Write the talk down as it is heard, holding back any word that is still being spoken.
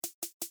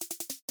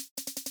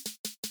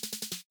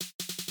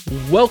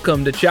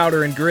Welcome to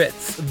Chowder and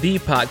Grits, the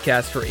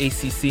podcast for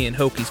ACC and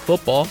Hokies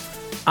football.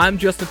 I'm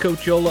Justin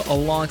Cocciola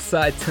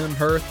alongside Tim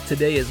Hirth.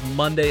 Today is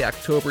Monday,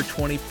 October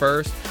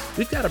 21st.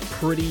 We've got a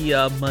pretty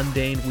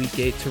mundane week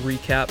 8 to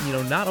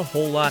recap. Not a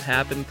whole lot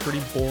happened,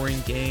 pretty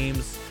boring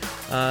games.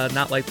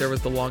 Not like there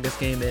was the longest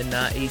game in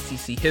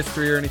ACC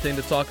history or anything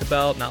to talk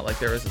about. Not like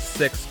there was a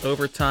 6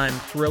 overtime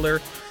thriller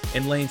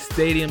in Lane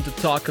Stadium to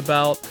talk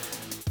about.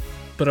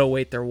 But oh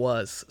wait, there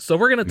was. So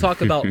we're going to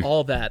talk about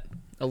all that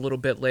a little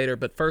bit later.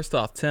 But first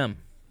off, Tim,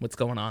 what's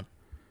going on?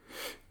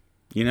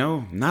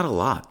 Not a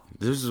lot.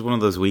 This is one of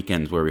those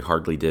weekends where we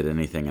hardly did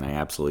anything, and I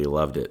absolutely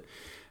loved it.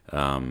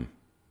 Hung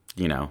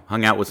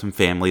out with some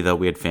family, though.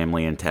 We had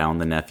family in town.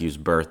 The nephew's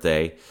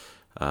birthday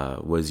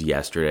was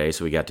yesterday,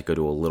 so we got to go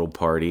to a little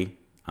party.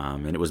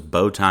 And it was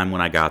bow time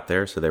when I got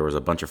there, so there was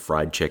a bunch of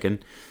fried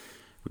chicken,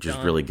 which was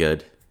really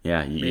good.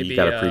 Yeah, you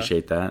got to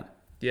appreciate that.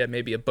 Yeah,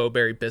 maybe a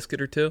Bowberry biscuit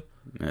or two.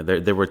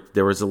 There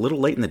was a little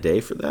late in the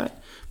day for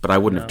that, but I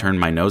wouldn't have turned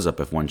my nose up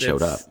if one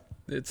showed up.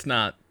 It's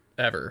not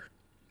ever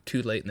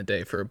too late in the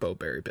day for a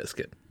Bowberry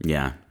biscuit.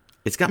 Yeah.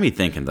 It's got me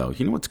thinking, though.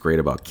 You know what's great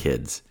about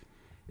kids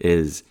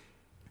is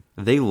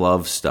they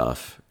love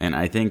stuff. And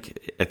I think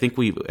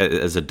we,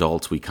 as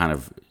adults, we kind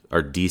of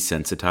are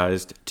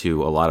desensitized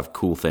to a lot of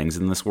cool things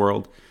in this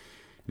world.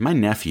 My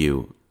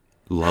nephew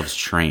loves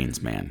trains,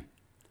 man.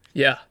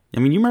 Yeah. I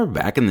mean, you remember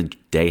back in the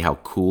day how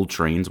cool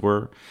trains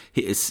were?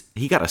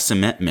 He got a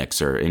cement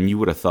mixer, and you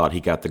would have thought he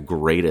got the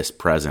greatest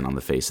present on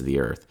the face of the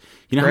earth.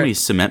 You know how many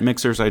cement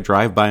mixers I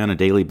drive by on a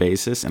daily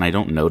basis, and I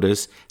don't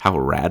notice how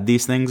rad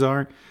these things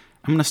are?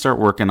 I'm going to start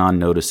working on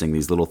noticing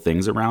these little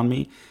things around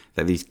me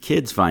that these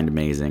kids find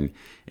amazing,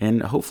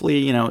 and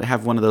hopefully,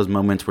 have one of those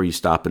moments where you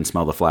stop and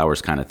smell the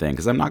flowers kind of thing,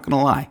 because I'm not going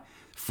to lie.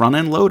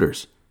 Front-end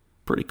loaders,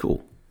 pretty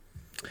cool.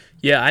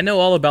 Yeah, I know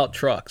all about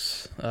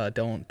trucks.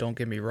 Don't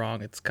get me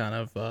wrong. It's kind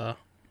of,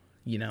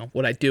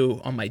 what I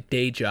do on my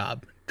day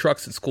job.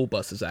 Trucks and school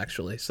buses,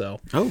 actually. So.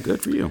 Oh, good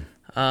for you.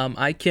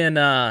 I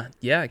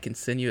can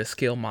send you a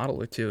scale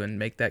model or two and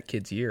make that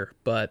kid's year.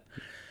 But,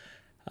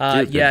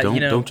 Dude,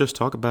 don't just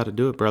talk about it.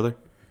 Do it, brother.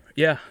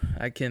 Yeah,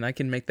 I can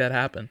make that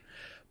happen.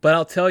 But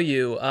I'll tell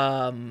you,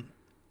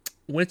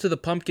 went to the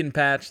pumpkin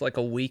patch like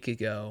a week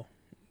ago,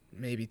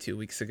 maybe 2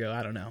 weeks ago.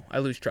 I don't know. I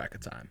lose track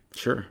of time.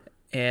 Sure.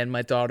 And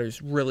my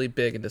daughter's really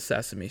big into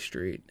Sesame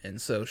Street. And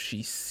so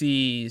she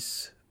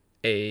sees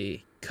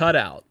a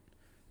cutout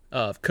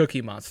of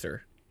Cookie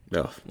Monster.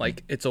 Oh.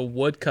 Like, it's a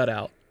wood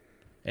cutout,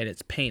 and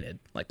it's painted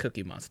like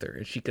Cookie Monster.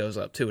 And she goes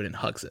up to it and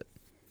hugs it.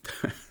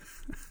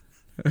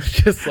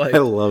 Just like... I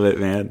love it,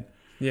 man.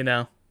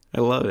 I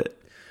love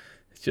it.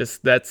 It's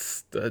just,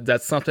 that's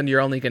something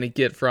you're only going to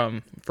get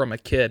from a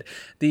kid.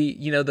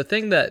 The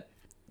thing that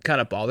kind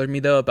of bothered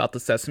me, though, about the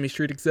Sesame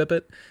Street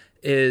exhibit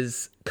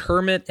is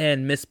Kermit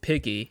and Miss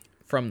Piggy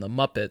from the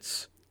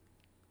Muppets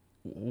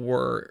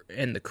were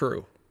in the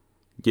crew.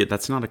 Yeah,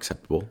 that's not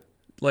acceptable.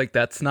 Like,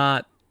 that's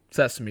not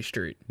Sesame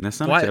Street. That's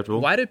not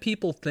acceptable. Why do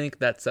people think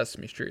that's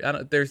Sesame Street?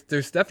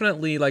 There's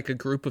definitely like a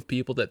group of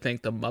people that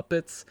think the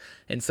Muppets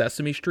and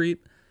Sesame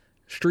Street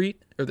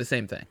are the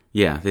same thing.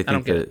 Yeah, they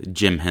think that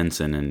Jim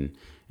Henson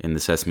and the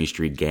Sesame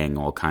Street gang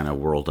all kind of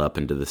whirled up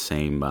into the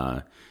same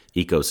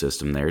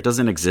ecosystem there. It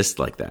doesn't exist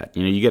like that.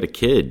 You get a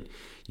kid,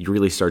 you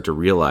really start to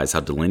realize how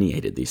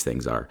delineated these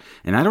things are.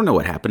 And I don't know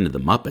what happened to the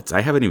Muppets.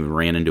 I haven't even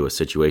ran into a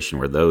situation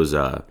where those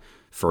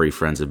furry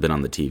friends have been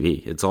on the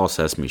TV. It's all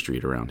Sesame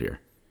Street around here.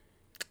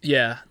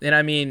 Yeah, and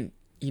I mean,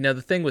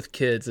 the thing with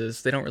kids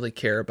is they don't really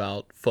care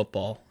about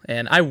football.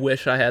 And I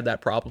wish I had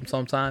that problem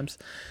sometimes.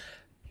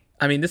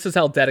 I mean, this is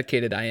how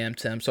dedicated I am,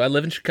 Tim. So I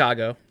live in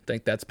Chicago. I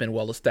think that's been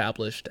well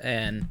established.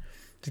 And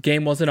the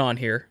game wasn't on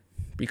here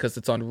because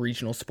it's on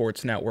regional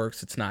sports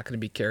networks. It's not going to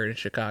be carried in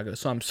Chicago.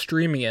 So I'm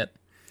streaming it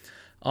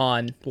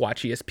on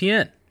Watch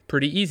ESPN.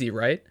 Pretty easy,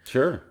 right?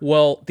 Sure.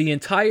 Well, the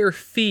entire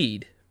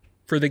feed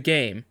for the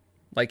game,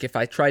 like if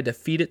I tried to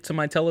feed it to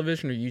my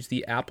television or use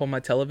the app on my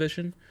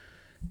television,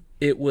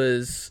 it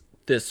was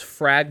this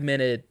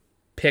fragmented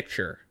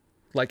picture.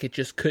 Like it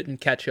just couldn't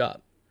catch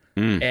up.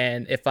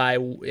 And if I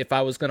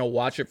was going to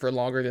watch it for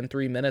longer than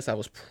 3 minutes, I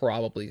was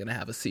probably going to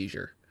have a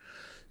seizure.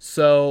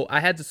 So I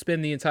had to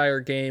spend the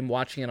entire game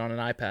watching it on an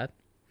iPad.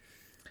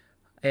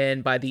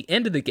 And by the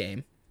end of the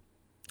game,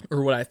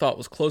 or what I thought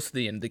was close to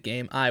the end of the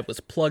game, I was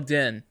plugged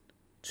in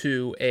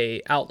to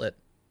a outlet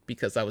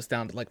because I was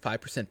down to like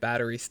 5%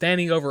 battery,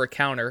 standing over a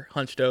counter,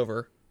 hunched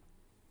over,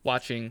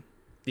 watching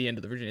the end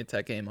of the Virginia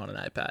Tech game on an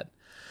iPad,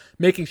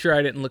 making sure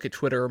I didn't look at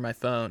Twitter or my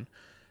phone,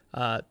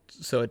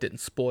 so it didn't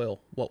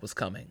spoil what was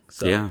coming.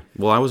 So. Yeah,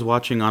 well, I was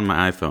watching on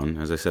my iPhone.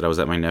 As I said, I was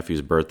at my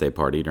nephew's birthday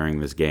party during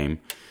this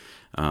game,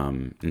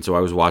 and so I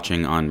was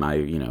watching on my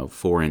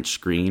 4-inch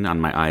screen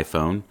on my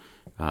iPhone.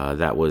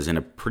 That was in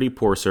a pretty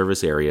poor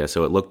service area,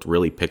 so it looked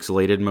really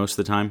pixelated most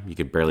of the time. You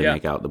could barely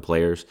make out the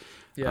players.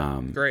 Yeah,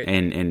 great.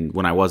 And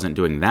when I wasn't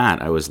doing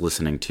that, I was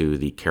listening to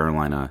the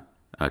Carolina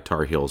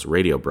Tar Heels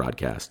radio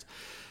broadcast.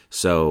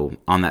 So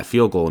on that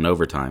field goal in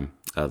overtime,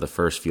 the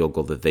first field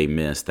goal that they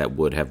missed that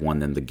would have won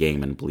them the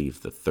game and, I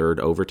believe, the third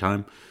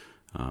overtime,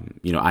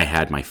 I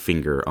had my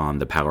finger on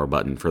the power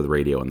button for the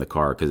radio in the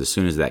car because as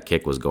soon as that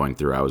kick was going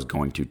through, I was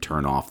going to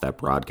turn off that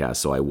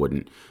broadcast so I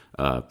wouldn't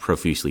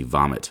profusely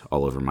vomit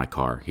all over my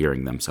car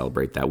hearing them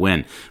celebrate that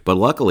win. But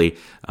luckily,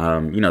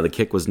 the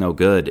kick was no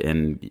good,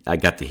 and I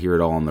got to hear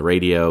it all on the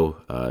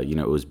radio.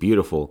 It was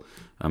beautiful.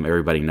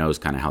 Everybody knows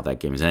kind of how that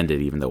game has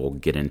ended, even though we'll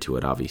get into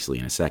it obviously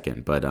in a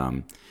second. But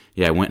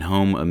I went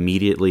home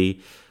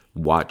immediately,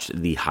 watched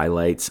the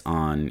highlights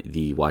on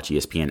the Watch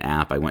ESPN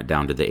app. I went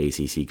down to the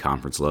ACC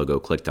conference logo,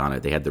 clicked on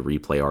it. They had the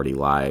replay already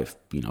live,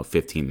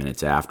 15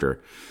 minutes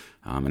after.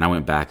 And I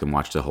went back and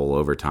watched the whole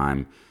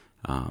overtime.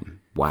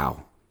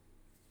 Wow.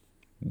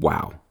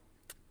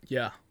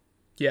 Yeah.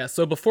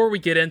 So before we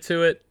get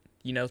into it,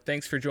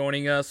 thanks for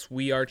joining us.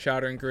 We are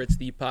Chowder and Grits,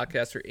 the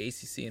podcast for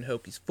ACC and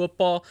Hokies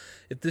football.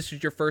 If this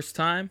is your first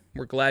time,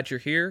 we're glad you're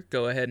here.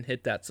 Go ahead and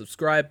hit that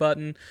subscribe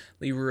button,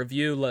 leave a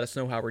review, let us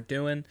know how we're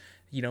doing.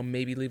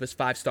 Maybe leave us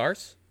 5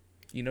 stars.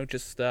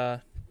 Just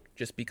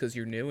because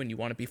you're new and you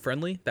want to be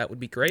friendly, that would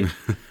be great.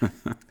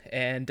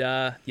 And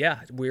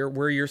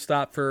we're your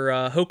stop for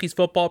Hokies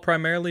football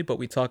primarily, but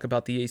we talk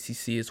about the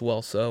ACC as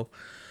well. So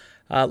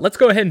let's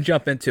go ahead and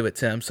jump into it,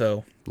 Tim.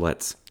 So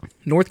let's.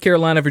 North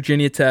Carolina,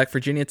 Virginia Tech.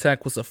 Virginia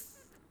Tech was a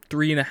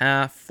 3.5,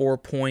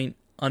 4-point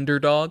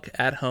underdog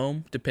at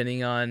home,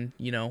 depending on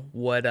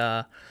what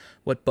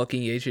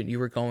booking agent you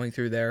were going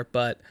through there.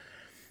 But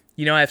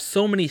I have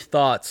so many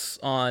thoughts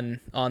on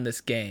this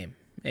game,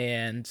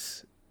 and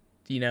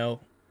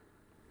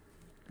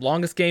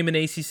longest game in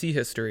ACC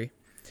history,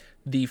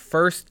 the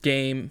first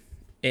game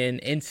in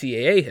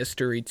NCAA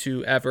history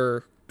to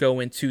ever go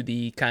into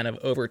the kind of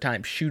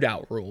overtime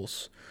shootout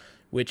rules,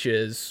 which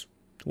is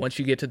once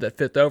you get to the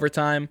 5th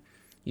overtime,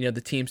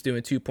 the team's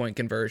doing 2-point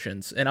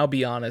conversions. And I'll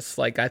be honest,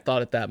 I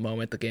thought at that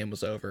moment the game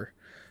was over.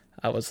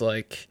 I was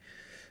like,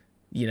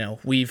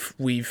 we've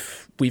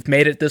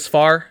made it this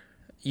far.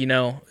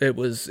 It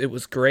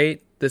was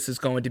great. This is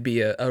going to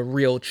be a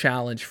real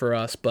challenge for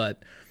us.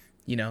 But,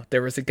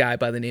 there was a guy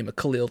by the name of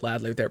Khalil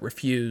Ladler that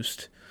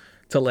refused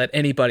to let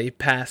anybody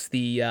pass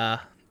the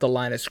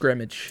line of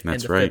scrimmage in the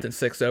 5th and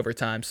 6th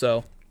overtime.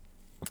 So,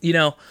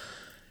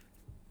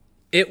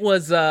 it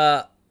was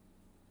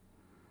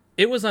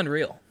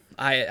unreal.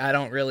 I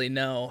don't really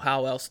know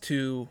how else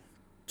to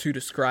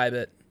describe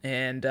it.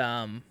 And,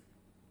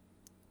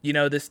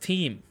 this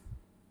team,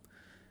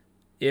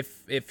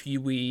 if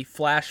we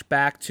flash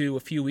back to a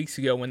few weeks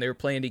ago when they were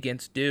playing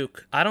against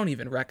Duke, I don't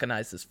even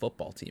recognize this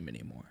football team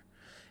anymore.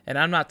 And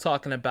I'm not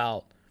talking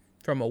about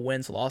from a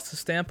wins-losses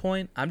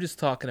standpoint. I'm just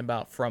talking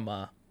about from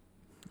a,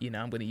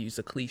 I'm going to use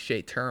a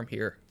cliche term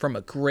here, from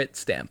a grit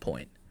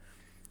standpoint.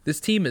 This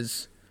team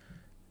is,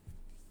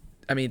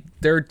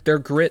 they're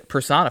grit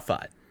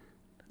personified.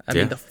 I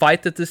mean, the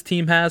fight that this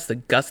team has, the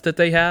guts that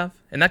they have,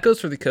 and that goes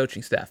for the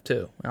coaching staff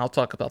too. And I'll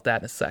talk about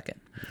that in a second.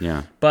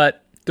 Yeah.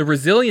 But the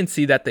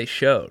resiliency that they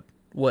showed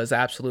was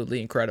absolutely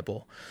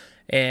incredible.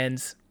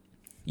 And,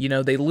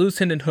 they lose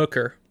Hendon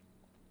Hooker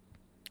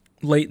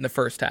late in the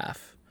first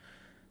half.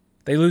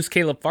 They lose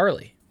Caleb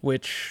Farley,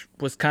 which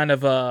was kind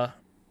of a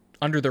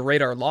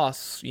under-the-radar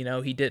loss.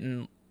 He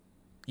didn't,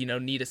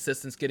 need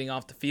assistance getting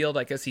off the field.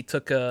 I guess he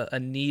took a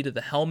knee to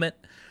the helmet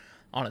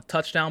on a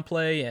touchdown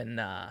play and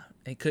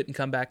couldn't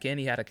come back in.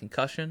 He had a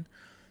concussion.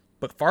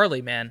 But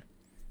Farley, man,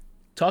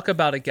 talk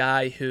about a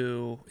guy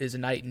who is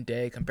night and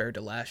day compared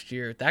to last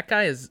year. That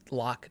guy is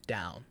locked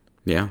down.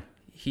 Yeah.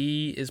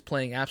 He is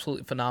playing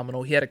absolutely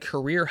phenomenal. He had a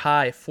career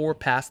high 4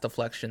 pass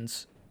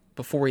deflections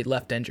before he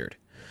left injured.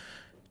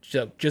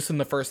 So just in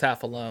the first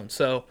half alone.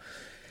 So,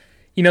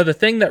 the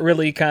thing that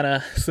really kind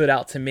of stood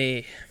out to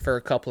me for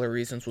a couple of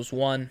reasons was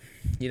one,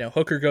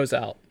 Hooker goes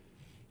out.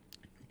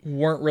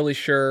 Weren't really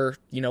sure,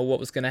 what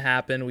was going to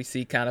happen. We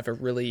see kind of a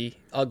really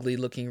ugly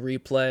looking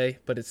replay,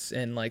 but it's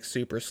in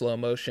super slow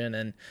motion,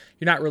 and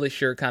you're not really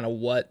sure kind of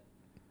what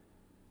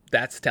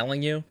that's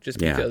telling you, just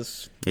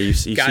because you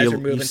see guys are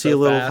moving you see so a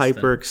little fast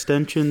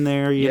hyperextension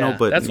there,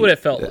 but that's what it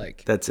felt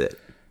like. That's it.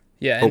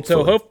 Yeah, hopefully.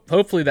 And so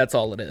hopefully that's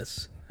all it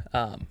is.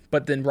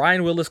 But then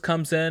Ryan Willis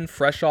comes in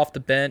fresh off the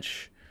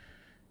bench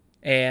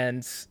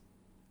and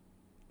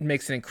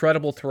makes an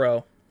incredible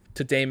throw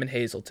to Damon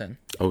Hazleton.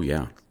 Oh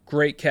yeah.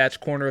 Great catch,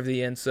 corner of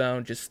the end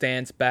zone, just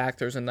stands back.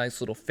 There's a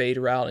nice little fade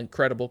route,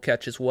 incredible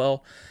catch as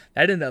well.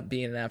 That ended up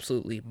being an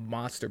absolutely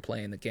monster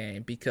play in the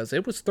game because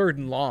it was 3rd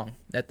and long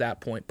at that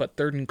point, but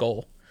 3rd and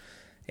goal.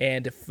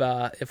 And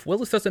if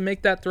Willis doesn't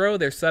make that throw,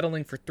 they're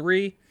settling for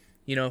 3.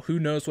 Who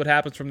knows what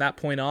happens from that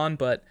point on,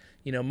 but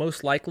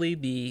most likely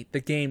the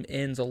game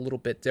ends a little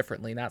bit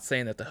differently. Not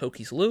saying that the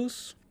Hokies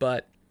lose,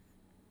 but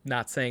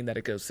not saying that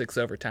it goes 6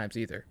 overtimes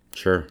either.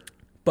 Sure.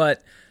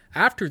 But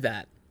after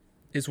that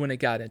is when it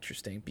got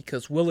interesting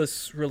because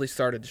Willis really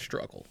started to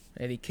struggle.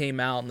 And he came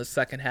out in the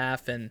second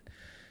half and,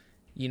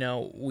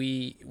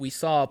 we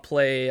saw a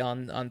play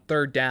on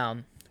 3rd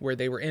down where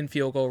they were in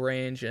field goal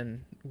range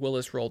and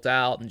Willis rolled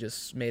out and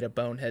just made a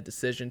bonehead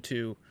decision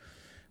to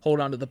hold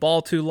on to the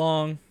ball too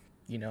long,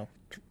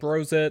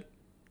 throws it,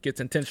 gets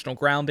intentional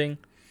grounding,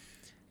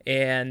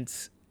 and,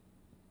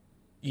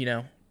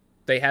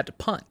 they had to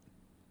punt.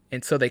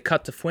 And so they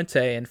cut to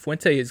Fuente, and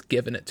Fuente is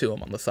giving it to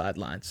him on the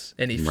sidelines,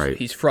 and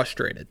he's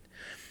frustrated.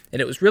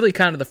 And it was really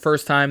kind of the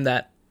first time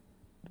that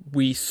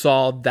we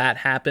saw that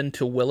happen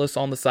to Willis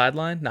on the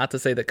sideline. Not to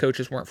say that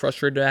coaches weren't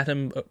frustrated at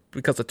him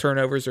because of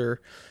turnovers or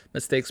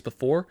mistakes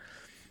before,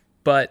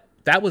 but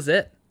that was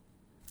it.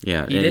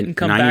 Yeah, he didn't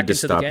come back into the game. I need to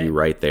stop you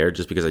right there,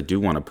 just because I do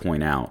want to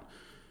point out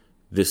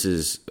this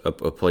is a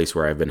place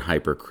where I've been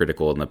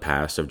hypercritical in the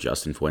past of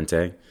Justin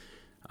Fuente.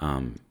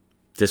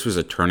 This was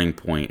a turning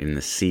point in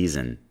the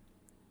season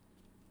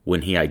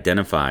when he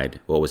identified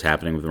what was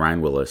happening with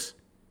Ryan Willis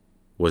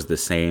was the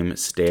same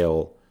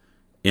stale,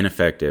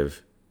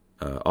 ineffective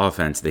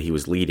offense that he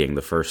was leading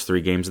the first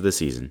 3 games of the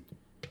season,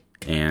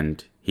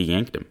 and he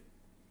yanked him.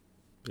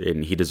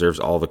 And he deserves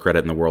all the credit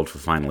in the world for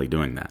finally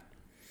doing that.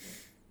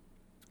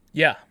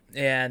 Yeah,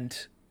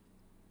 and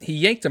he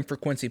yanked him for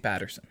Quincy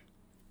Patterson.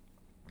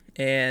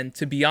 And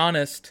to be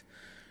honest,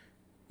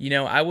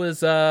 I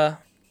was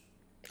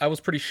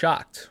pretty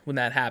shocked when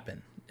that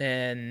happened.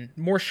 And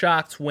more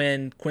shocked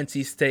when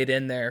Quincy stayed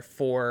in there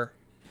for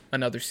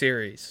another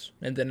series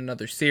and then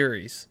another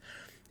series.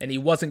 And he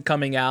wasn't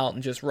coming out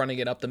and just running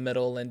it up the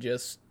middle and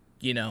just,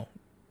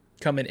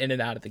 coming in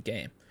and out of the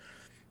game.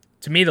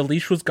 To me, the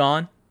leash was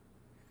gone.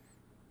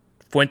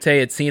 Fuente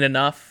had seen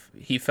enough.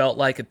 He felt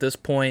like at this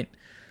point,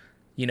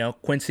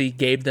 Quincy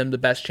gave them the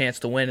best chance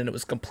to win, and it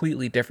was a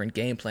completely different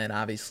game plan,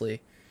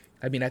 obviously.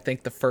 I mean, I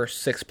think the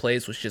first 6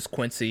 plays was just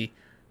Quincy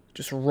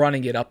just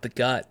running it up the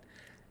gut.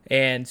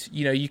 And,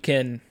 you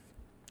can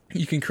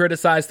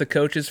criticize the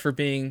coaches for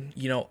being,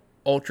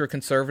 ultra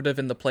conservative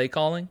in the play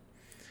calling,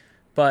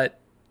 but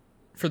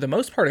for the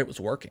most part, it was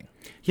working.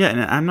 Yeah,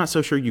 and I'm not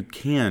so sure you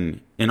can,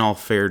 in all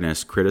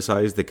fairness,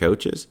 criticize the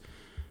coaches.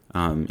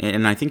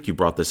 And I think you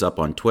brought this up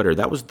on Twitter.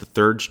 That was the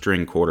 3rd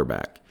string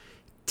quarterback.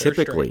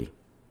 Typically,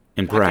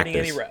 in practice,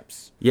 getting any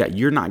reps. Yeah,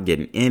 you're not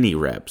getting any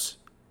reps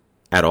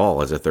at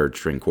all as a 3rd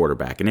string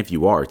quarterback. And if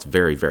you are, it's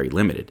very, very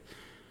limited.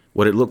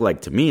 What it looked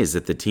like to me is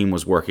that the team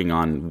was working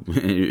on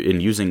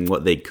and using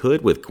what they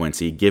could with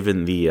Quincy,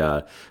 given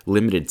the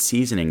limited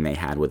seasoning they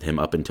had with him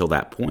up until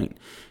that point.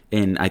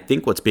 And I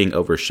think what's being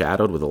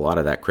overshadowed with a lot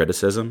of that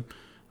criticism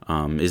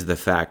is the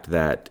fact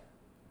that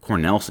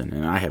Cornelsen,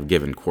 and I have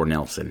given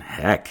Cornelsen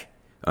heck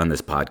on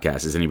this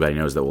podcast, as anybody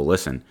knows that will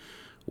listen,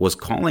 was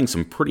calling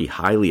some pretty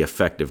highly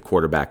effective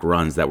quarterback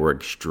runs that were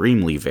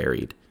extremely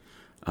varied.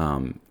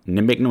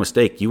 Make no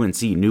mistake,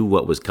 UNC knew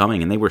what was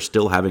coming, and they were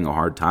still having a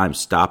hard time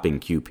stopping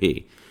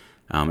QP.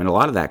 And a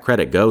lot of that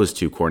credit goes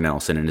to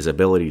Cornelsen and his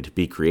ability to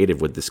be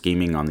creative with the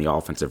scheming on the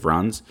offensive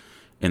runs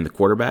in the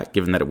quarterback,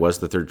 given that it was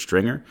the 3rd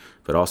stringer,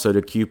 but also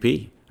to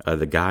QP.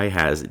 The guy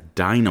has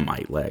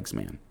dynamite legs,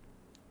 man.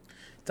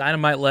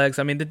 Dynamite legs.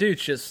 I mean, the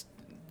dude's just,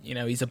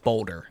 he's a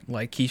boulder.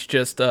 Like, he's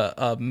just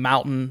a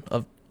mountain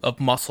of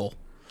muscle.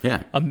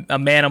 Yeah. A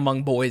man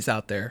among boys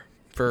out there,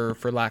 for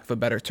lack of a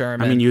better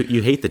term. I mean,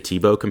 you hate the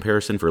Tebow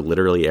comparison for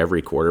literally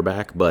every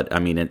quarterback, but, I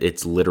mean,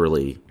 it's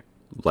literally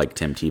like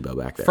Tim Tebow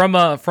back there. From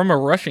a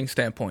rushing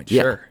standpoint,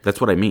 yeah, sure. That's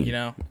what I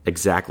mean.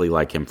 Exactly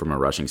like him from a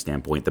rushing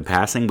standpoint. The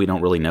passing, we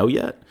don't really know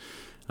yet.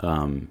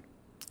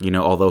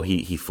 Although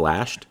he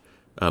flashed.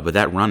 But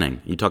that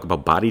running, you talk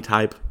about body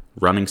type,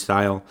 running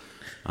style,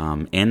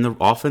 and the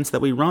offense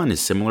that we run is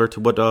similar to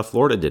what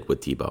Florida did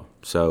with Tebow.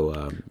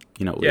 So,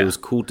 It was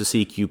cool to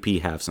see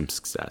QP have some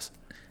success.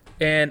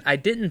 And I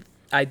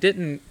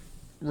didn't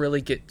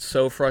really get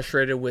so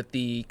frustrated with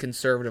the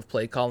conservative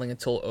play calling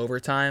until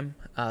overtime,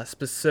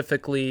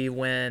 specifically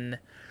when,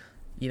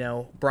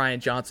 Brian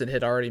Johnson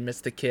had already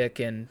missed the kick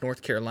and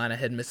North Carolina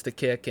had missed the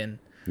kick. And,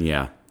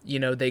 yeah,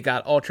 they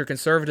got ultra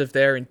conservative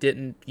there and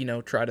didn't,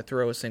 try to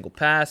throw a single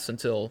pass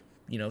until,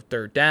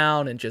 3rd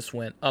down and just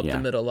went up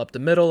the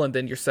middle, and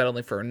then you're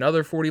settling for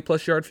another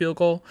 40-plus yard field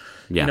goal.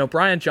 Yeah.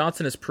 Brian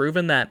Johnson has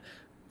proven that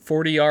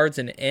 40 yards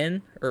and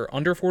in, or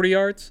under 40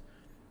 yards,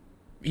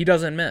 he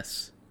doesn't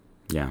miss.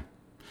 Yeah.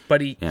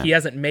 But he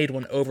hasn't made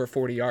one over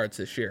 40 yards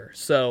this year.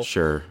 So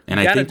sure. And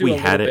I think we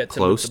had it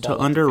close to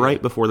under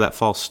right before that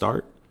false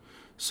start.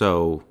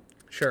 So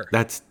sure.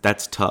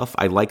 That's tough.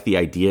 I like the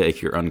idea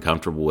if you're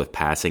uncomfortable with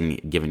passing,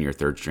 given your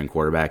 3rd string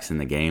quarterbacks in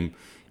the game,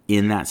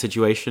 in that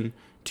situation,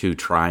 to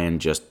try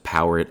and just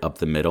power it up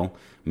the middle.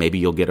 Maybe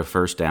you'll get a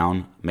first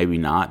down, maybe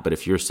not. But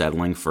if you're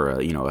settling for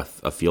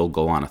a field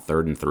goal on a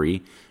 3rd and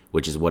 3,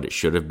 which is what it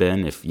should have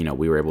been if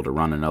we were able to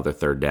run another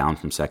 3rd down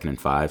from 2nd and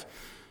 5,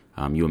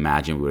 you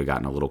imagine we would have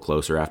gotten a little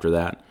closer after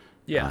that.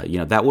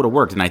 Yeah, that would have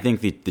worked. And I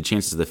think the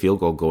chances of the field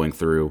goal going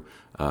through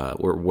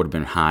would have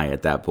been high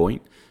at that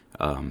point.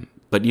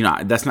 But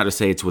that's not to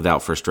say it's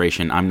without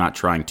frustration. I'm not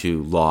trying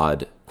to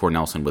laud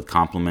Cornelsen with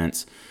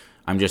compliments.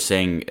 I'm just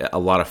saying a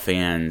lot of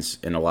fans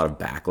and a lot of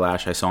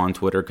backlash I saw on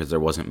Twitter, because there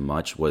wasn't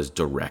much, was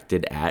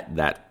directed at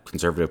that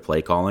conservative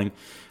play calling.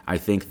 I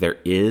think there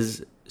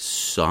is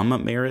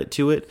some merit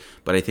to it,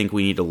 but I think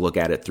we need to look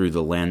at it through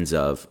the lens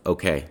of,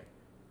 okay,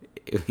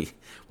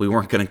 we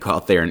weren't going to go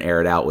out there and air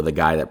it out with a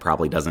guy that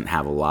probably doesn't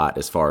have a lot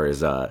as far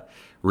as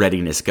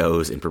readiness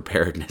goes and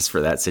preparedness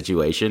for that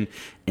situation.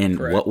 And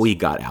Correct. What we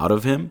got out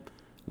of him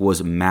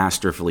was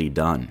masterfully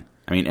done.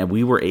 I mean, and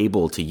we were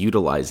able to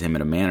utilize him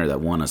in a manner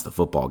that won us the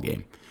football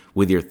game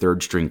with your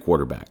third-string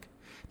quarterback.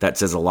 That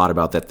says a lot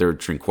about that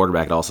third-string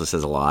quarterback. It also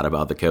says a lot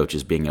about the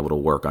coaches being able to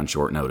work on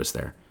short notice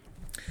there.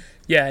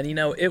 Yeah, and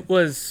it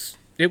was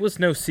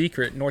no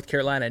secret North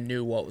Carolina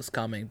knew what was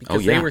coming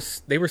because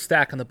they were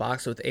stacking the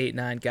box with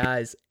 8-9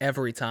 guys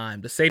every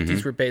time. The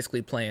safeties were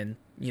basically playing,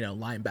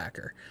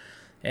 linebacker.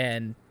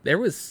 And there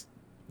was,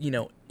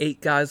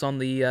 8 guys on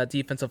the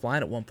defensive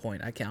line at one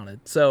point, I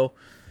counted. So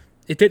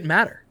it didn't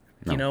matter.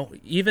 No.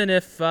 Even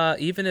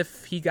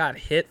if he got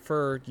hit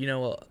for,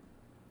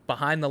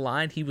 behind the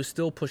line, he was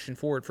still pushing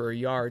forward for a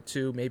yard,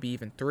 2, maybe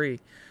even 3.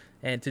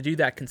 And to do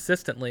that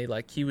consistently,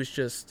 like he was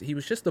just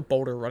a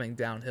boulder running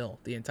downhill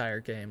the entire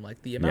game.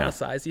 Like the amount of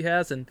size he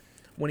has, and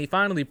when he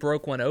finally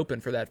broke one open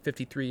for that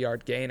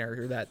 53-yard gainer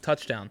or that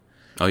touchdown.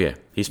 Oh yeah,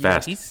 he's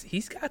fast.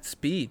 He's got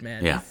speed,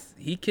 man. Yeah.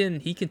 He can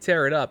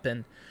tear it up,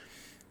 and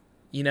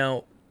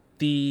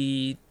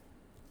the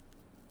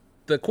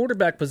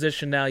quarterback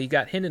position now, you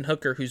got Hendon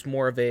Hooker, who's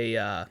more of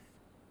a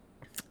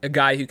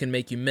guy who can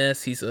make you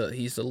miss. He's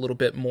a little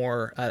bit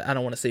more, I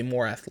don't want to say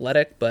more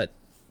athletic, but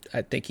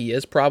I think he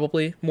is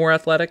probably more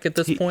athletic at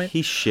this point.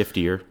 He's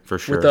shiftier for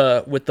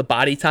sure. With the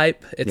body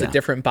type, it's a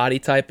different body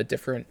type, a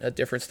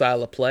different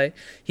style of play.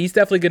 He's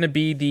definitely going to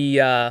be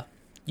the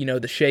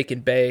the shake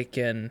and bake,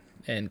 and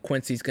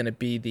Quincy's going to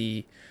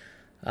be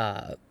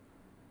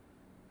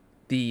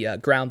the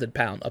grounded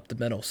pound up the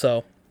middle.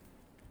 So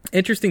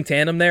interesting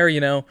tandem there.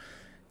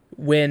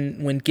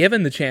 When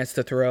given the chance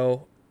to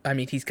throw, I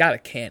mean, he's got a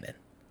cannon,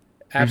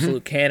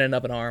 absolute cannon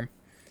of an arm.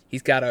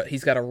 He's got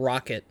a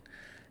rocket.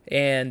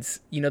 And,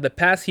 the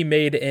pass he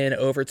made in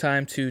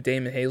overtime to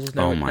Damon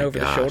Hazelton over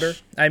the shoulder,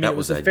 I mean, it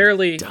was a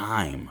fairly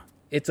dime.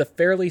 It's a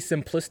fairly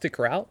simplistic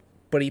route,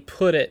 but he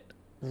put it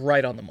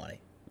right on the money.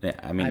 Yeah,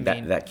 I mean,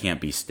 that can't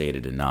be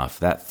stated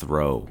enough. That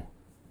throw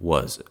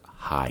was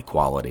high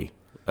quality.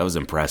 That was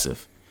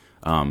impressive.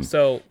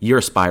 So you're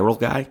a spiral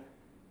guy?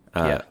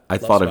 I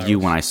thought of you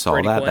when I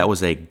saw that. That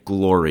was a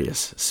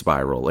glorious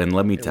spiral. And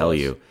let me tell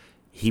you,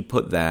 he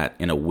put that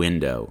in a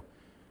window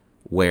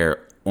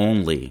where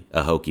only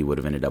a Hokie would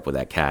have ended up with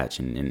that catch.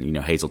 And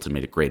Hazelton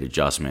made a great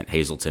adjustment.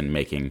 Hazelton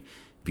making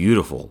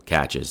beautiful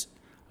catches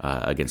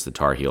against the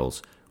Tar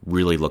Heels,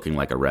 really looking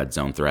like a red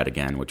zone threat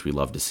again, which we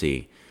love to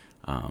see.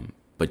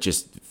 But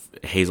just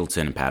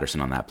Hazelton and Patterson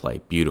on that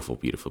play, beautiful,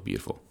 beautiful,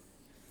 beautiful.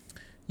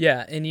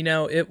 Yeah, and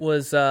it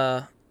was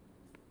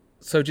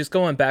so just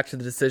going back to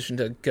the decision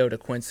to go to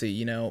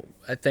Quincy,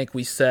 I think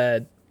we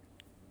said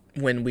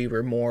when we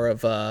were more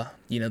of a,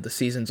 the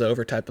season's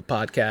over type of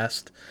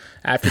podcast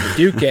after the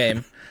Duke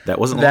game. That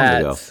wasn't long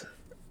ago.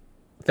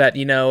 That,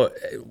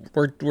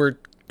 we're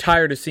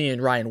tired of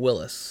seeing Ryan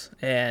Willis.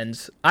 And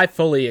I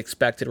fully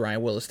expected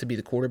Ryan Willis to be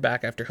the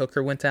quarterback after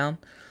Hooker went down.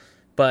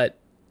 But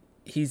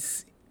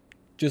he's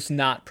just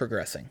not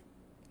progressing.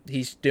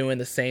 He's doing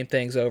the same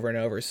things over and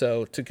over.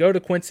 So to go to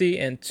Quincy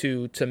and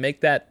to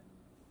make that,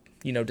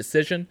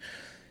 decision,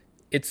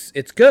 it's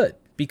good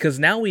because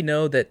now we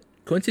know that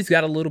Quincy's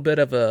got a little bit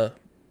of a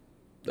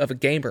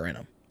gamer in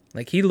him.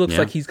 Like he looks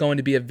like he's going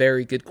to be a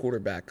very good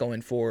quarterback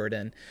going forward.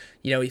 And,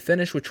 he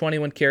finished with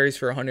 21 carries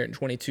for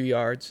 122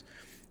 yards.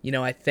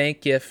 I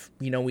think if,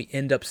 we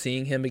end up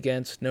seeing him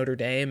against Notre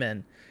Dame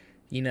and,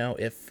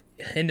 if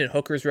Hendon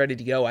Hooker's ready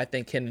to go, I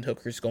think Hendon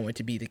Hooker's going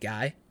to be the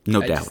guy.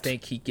 No doubt. I just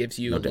think he gives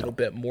you a little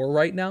bit more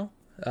right now,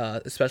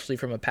 especially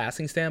from a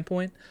passing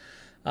standpoint.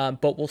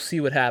 But we'll see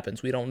what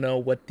happens. We don't know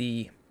what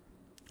the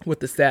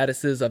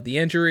status is of the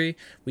injury.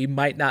 We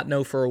might not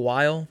know for a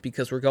while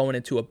because we're going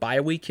into a bye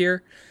week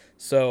here.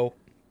 So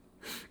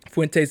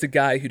Fuente's a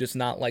guy who does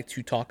not like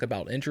to talk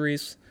about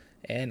injuries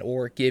and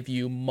or give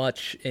you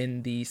much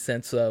in the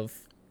sense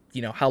of,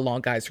 how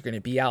long guys are going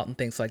to be out and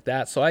things like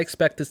that. So I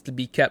expect this to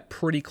be kept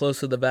pretty close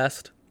to the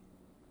vest.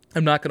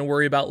 I'm not going to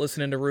worry about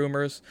listening to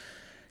rumors.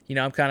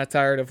 I'm kind of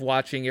tired of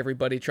watching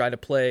everybody try to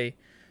play,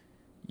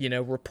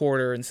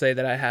 reporter and say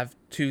that I have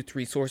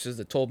 2-3 sources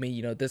that told me,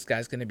 this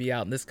guy's going to be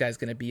out and this guy's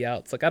going to be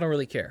out. It's like, I don't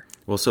really care.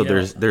 Well, so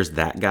there's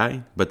that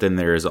guy, but then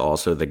there's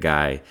also the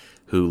guy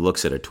who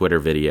looks at a Twitter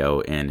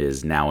video and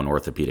is now an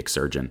orthopedic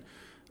surgeon.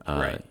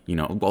 Right.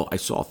 I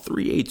saw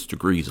 3/8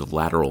 degrees of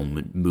lateral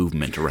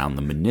movement around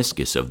the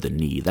meniscus of the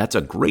knee. That's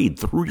a grade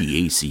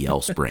 3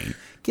 ACL sprain.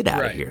 Get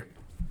out of here.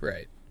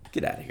 Right.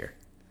 Get out of here.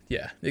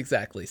 Yeah,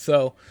 exactly.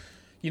 So,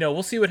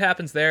 we'll see what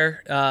happens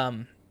there.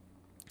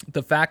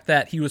 The fact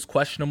that he was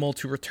questionable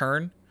to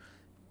return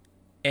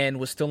and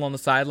was still on the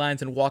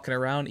sidelines and walking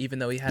around, even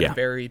though he had a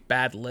very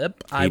bad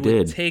lip, I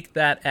would take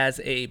that as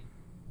a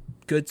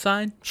good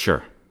sign.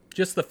 Sure.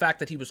 Just the fact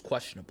that he was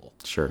questionable.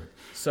 Sure.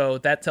 So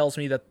that tells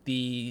me that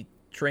the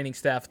training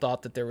staff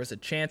thought that there was a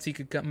chance he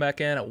could come back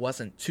in. It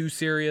wasn't too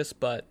serious,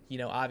 but,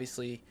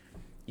 obviously,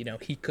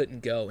 he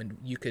couldn't go, and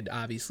you could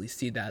obviously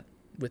see that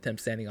with him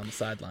standing on the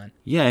sideline.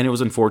 Yeah, and it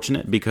was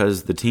unfortunate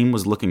because the team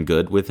was looking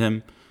good with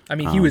him. I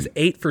mean, he was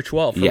 8 for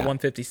 12 for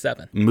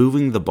 157.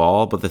 Moving the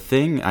ball, but the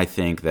thing I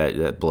think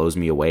that blows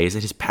me away is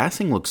that his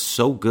passing looks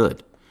so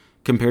good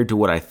compared to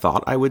what I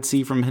thought I would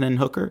see from Hendon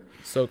Hooker.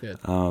 So good.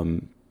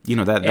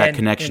 that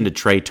connection to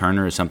Trey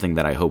Turner is something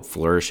that I hope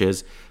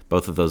flourishes.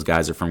 Both of those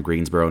guys are from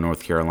Greensboro,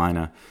 North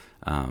Carolina.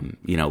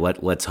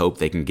 Let's hope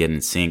they can get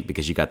in sync,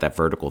 because you got that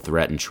vertical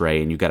threat in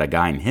Trey, and you got a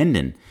guy in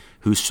Hendon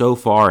who so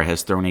far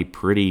has thrown a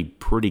pretty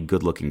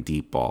good looking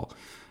deep ball.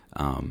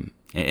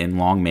 And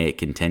long may it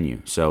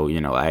continue. So,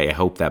 I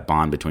hope that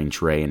bond between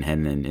Trey and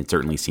Hendon, it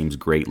certainly seems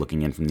great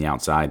looking in from the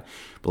outside,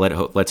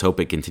 but let's hope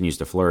it continues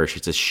to flourish.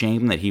 It's a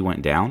shame that he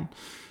went down,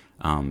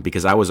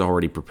 because I was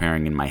already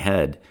preparing in my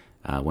head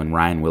when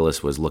Ryan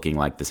Willis was looking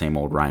like the same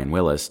old Ryan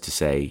Willis to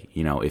say,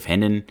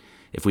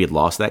 if we had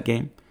lost that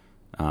game,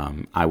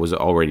 I was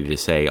all ready to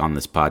say on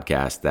this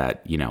podcast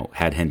that,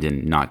 had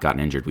Hendon not gotten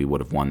injured, we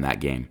would have won that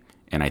game.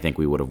 And I think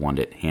we would have won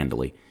it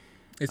handily.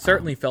 It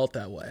certainly felt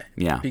that way.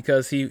 Yeah.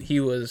 Because he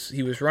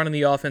was running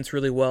the offense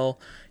really well.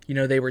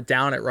 They were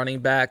down at running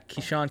back.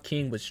 Keyshawn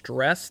King was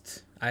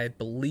dressed. I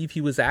believe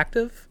he was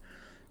active,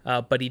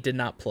 but he did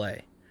not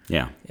play.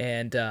 Yeah.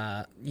 And,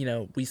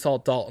 we saw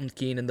Dalton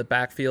Keene in the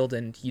backfield,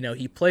 and,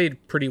 he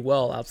played pretty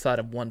well outside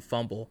of one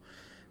fumble.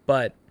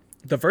 But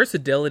the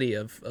versatility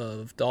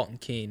of Dalton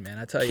Keene, man,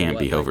 I tell you what. Can't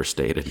be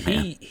overstated,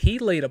 man. He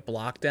laid a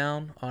block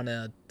down on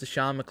a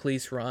Deshaun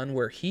McCleese run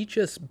where he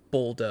just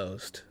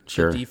bulldozed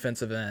the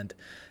defensive end.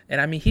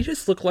 And, he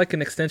just looked like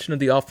an extension of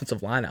the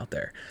offensive line out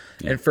there.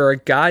 Yeah. And for a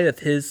guy of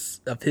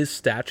his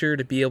stature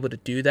to be able to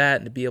do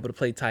that and to be able to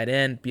play tight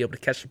end, be able to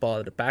catch the ball out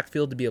of the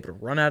backfield, to be able to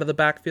run out of the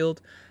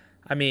backfield,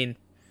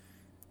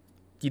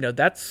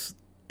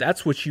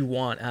 that's what you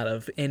want out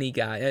of any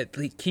guy.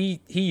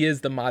 He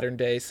is the modern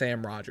day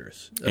Sam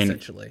Rodgers,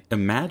 essentially. And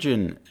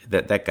imagine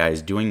that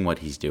guy's doing what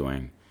he's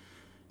doing,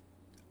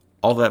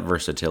 all that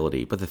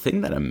versatility. But the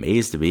thing that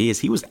amazed me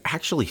is he was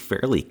actually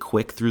fairly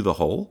quick through the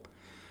hole.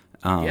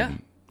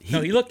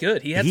 He looked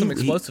good. He had some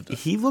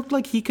explosiveness. He looked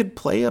like he could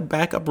play a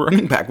backup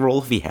running back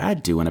role if he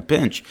had to in a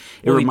pinch.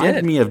 It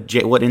reminded me of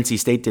what NC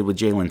State did with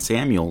Jalen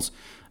Samuels.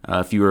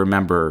 If you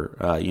remember,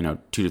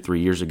 2 to 3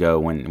 years ago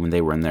when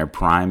they were in their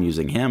prime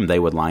using him, they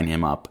would line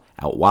him up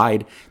out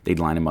wide. They'd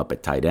line him up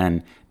at tight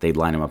end. They'd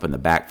line him up in the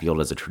backfield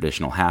as a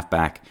traditional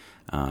halfback.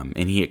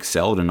 And he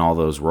excelled in all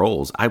those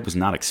roles. I was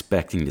not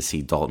expecting to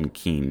see Dalton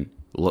Keene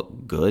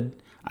look good.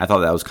 I thought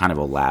that was kind of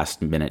a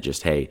last minute,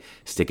 just, hey,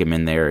 stick him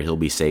in there. He'll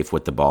be safe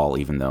with the ball,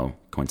 even though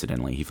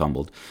coincidentally he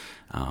fumbled.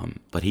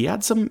 But he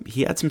had some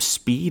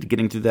speed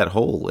getting through that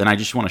hole. And I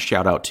just want to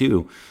shout out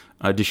too,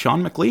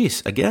 Deshaun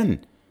McCleese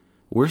again.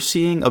 We're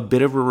seeing a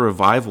bit of a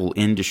revival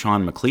in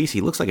Deshaun McCleese. He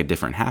looks like a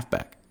different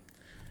halfback.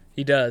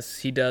 He does.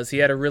 He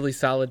had a really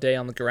solid day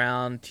on the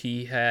ground.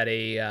 He had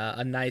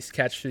a nice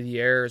catch through the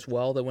air as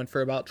well that went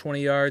for about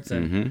 20 yards.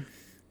 And,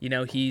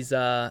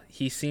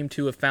 he seemed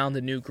to have found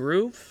a new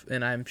groove,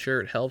 and I'm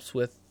sure it helps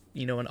with,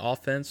 an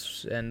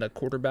offense and a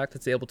quarterback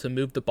that's able to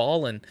move the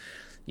ball. And,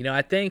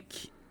 I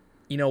think,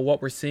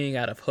 what we're seeing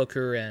out of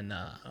Hooker and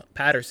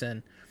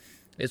Patterson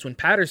is when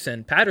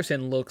Patterson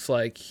looks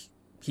like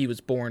he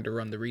was born to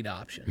run the read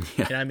option.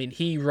 Yeah. And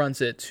he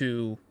runs it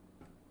to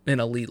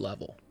an elite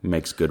level.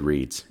 Makes good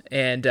reads.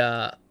 And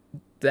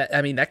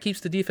that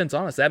keeps the defense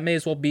honest. That may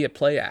as well be a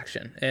play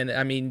action.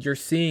 And you're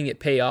seeing it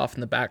pay off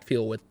in the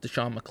backfield with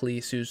Deshaun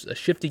McCleese, who's a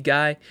shifty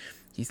guy.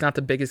 He's not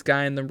the biggest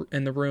guy in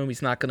the room.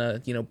 He's not gonna,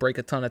 break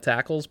a ton of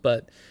tackles,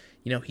 but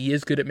he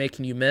is good at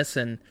making you miss.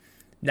 And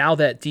now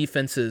that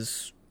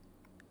defenses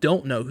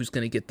don't know who's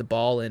going to get the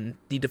ball and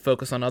need to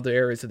focus on other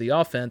areas of the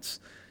offense,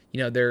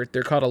 they're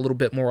caught a little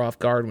bit more off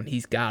guard when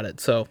he's got it.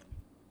 So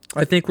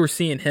I think we're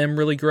seeing him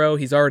really grow.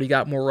 He's already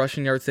got more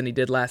rushing yards than he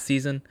did last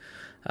season.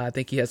 I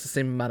think he has the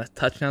same amount of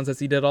touchdowns as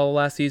he did all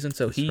last season.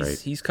 So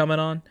he's coming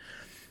on.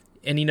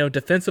 And,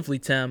 defensively,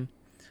 Tim,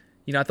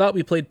 I thought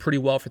we played pretty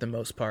well for the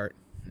most part.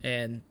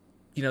 And,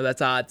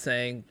 that's odd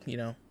saying,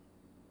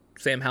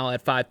 Sam Howell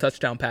had 5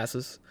 touchdown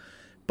passes,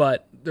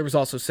 but there was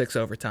also 6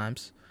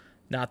 overtimes.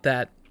 Not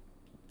that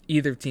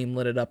either team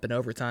lit it up in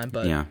overtime,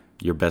 but yeah,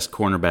 your best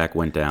cornerback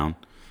went down.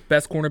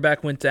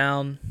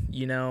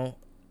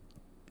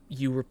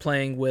 You were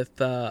playing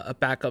with a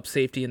backup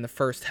safety in the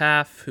first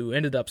half who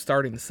ended up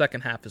starting the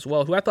second half as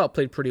well, who I thought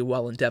played pretty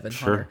well in Devin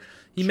Hunter.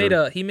 He made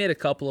a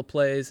couple of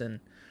plays, and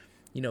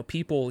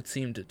people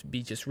seemed to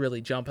be just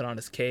really jumping on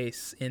his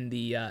case in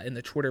the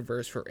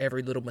Twitterverse for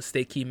every little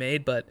mistake he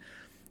made. But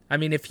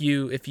if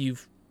you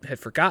had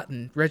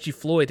forgotten, Reggie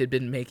Floyd had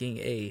been making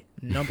a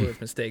number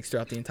of mistakes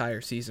throughout the entire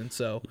season.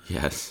 So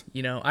yes,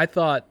 I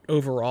thought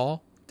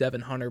overall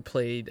Devin Hunter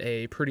played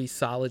a pretty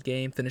solid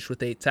game, finished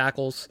with 8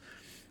 tackles.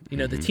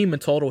 The team in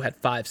total had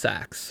 5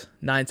 sacks,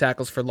 9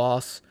 tackles for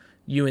loss.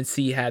 UNC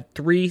had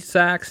 3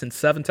 sacks and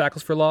 7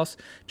 tackles for loss.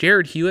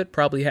 Jared Hewitt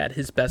probably had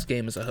his best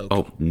game as a Hokie.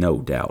 Oh,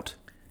 no doubt.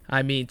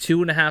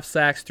 2.5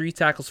 sacks, 3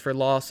 tackles for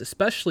loss,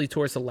 especially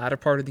towards the latter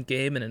part of the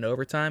game and in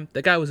overtime.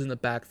 The guy was in the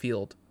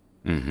backfield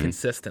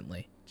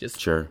consistently.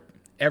 Just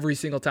every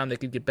single time they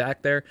could get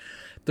back there.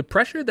 The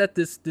pressure that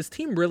this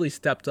team really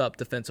stepped up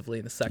defensively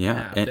in the second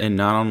half. And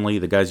not only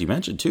the guys you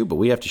mentioned, too, but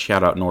we have to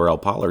shout out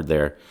Norrell Pollard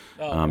there.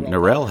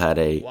 Norrell had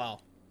a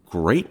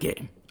great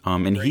game.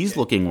 He's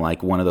looking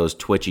like one of those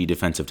twitchy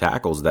defensive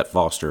tackles that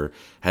Foster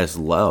has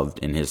loved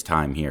in his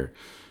time here.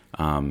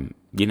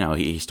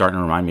 He's starting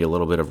to remind me a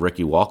little bit of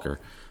Ricky Walker,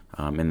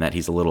 in that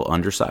he's a little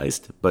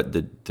undersized, but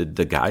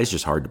the guy's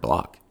just hard to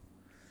block.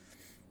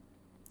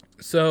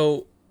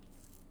 So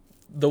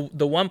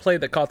the one play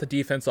that caught the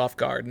defense off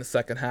guard in the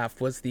second half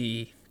was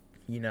the,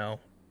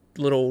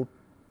 little,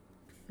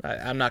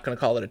 I'm not going to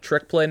call it a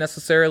trick play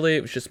necessarily.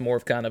 It was just more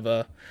of kind of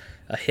a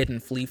hidden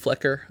flea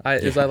flicker,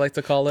 as I like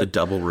to call it. The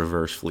double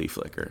reverse flea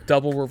flicker.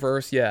 Double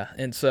reverse, yeah.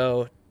 And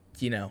so,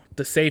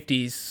 the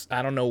safeties,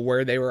 I don't know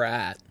where they were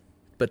at,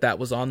 but that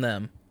was on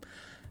them.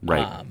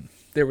 Right.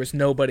 There was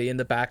nobody in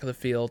the back of the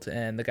field,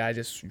 and the guy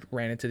just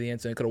ran into the end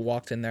zone, could have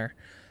walked in there.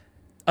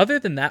 Other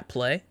than that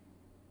play,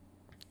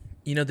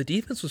 the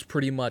defense was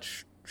pretty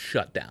much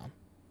shut down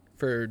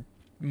for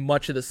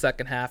much of the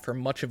second half, for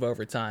much of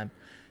overtime.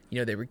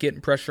 They were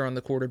getting pressure on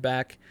the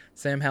quarterback.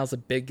 Sam Howell's a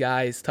big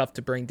guy. He's tough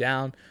to bring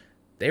down.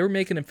 They were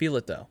making him feel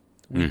it, though.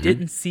 We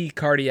didn't see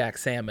cardiac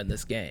Sam in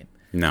this game.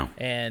 No.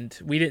 And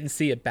we didn't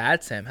see a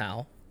bad Sam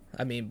Howell.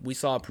 I mean, we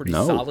saw a pretty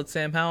solid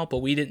Sam Howell, but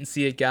we didn't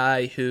see a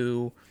guy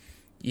who,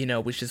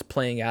 was just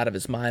playing out of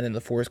his mind in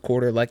the fourth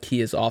quarter like he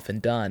has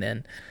often done.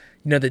 And,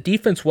 the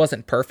defense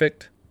wasn't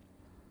perfect,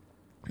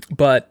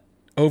 but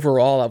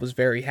overall I was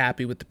very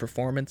happy with the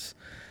performance.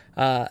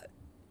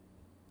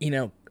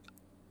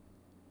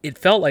 It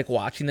felt like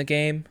watching the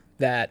game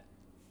that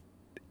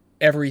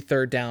every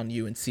third down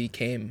UNC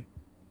came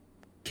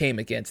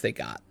against, they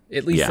got,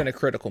 at least in a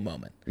critical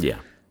moment. Yeah.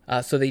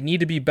 So they need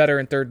to be better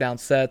in third down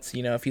sets.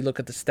 If you look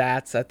at the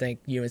stats, I think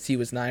UNC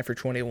was 9 for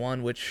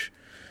 21, which,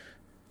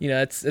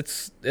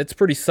 it's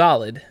pretty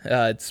solid.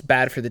 It's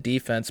bad for the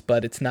defense,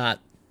 but it's not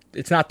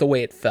the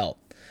way it felt.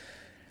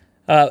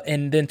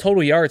 And then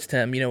total yards,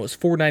 Tim, it was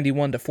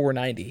 491 to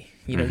 490.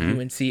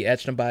 UNC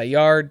edged them by a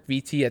yard.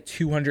 VT had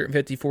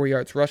 254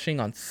 yards rushing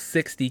on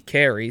 60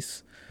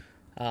 carries.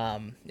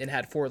 And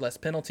had 4 less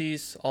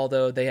penalties,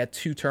 although they had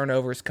 2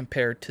 turnovers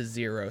compared to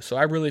 0. So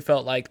I really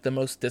felt like the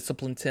most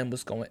disciplined team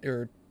was going,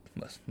 or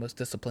most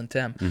disciplined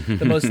Tim,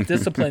 the most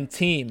disciplined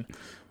team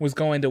was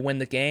going to win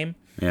the game.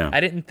 Yeah. I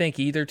didn't think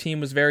either team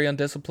was very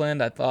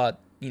undisciplined. I thought,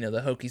 the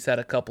Hokies had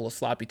a couple of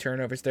sloppy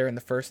turnovers there in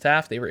the first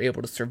half. They were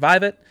able to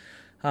survive it,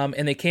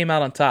 and they came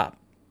out on top.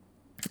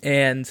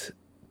 And,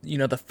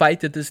 the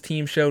fight that this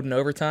team showed in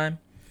overtime,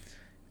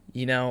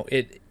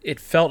 it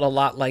felt a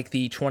lot like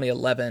the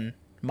 2011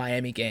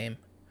 Miami game,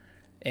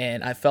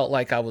 and I felt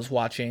like I was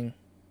watching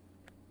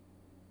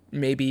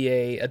maybe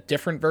a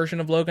different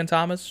version of Logan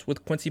Thomas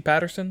with Quincy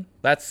Patterson.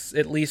 That's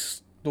at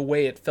least the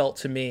way it felt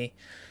to me,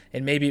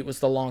 and maybe it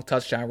was the long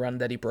touchdown run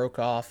that he broke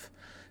off,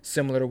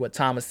 similar to what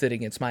Thomas did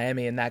against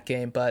Miami in that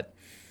game. But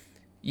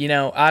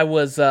I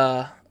was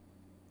I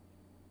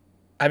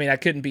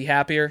couldn't be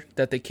happier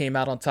that they came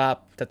out on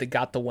top, that they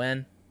got the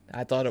win.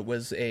 I thought it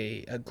was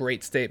a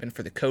great statement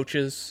for the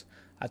coaches.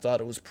 I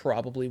thought it was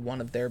probably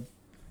one of their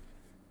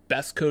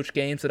best coach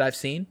games that I've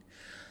seen.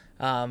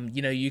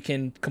 You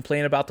can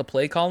complain about the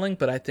play calling,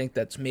 but I think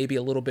that's maybe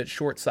a little bit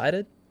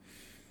short-sighted.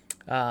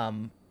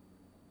 And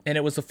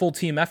it was a full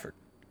team effort.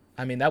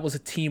 That was a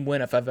team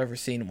win if I've ever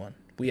seen one.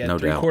 We had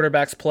 3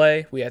 quarterbacks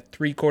play. We had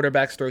 3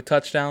 quarterbacks throw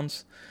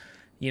touchdowns.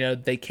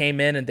 They came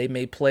in and they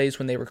made plays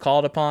when they were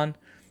called upon.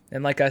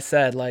 And like I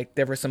said,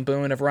 there was some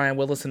booing of Ryan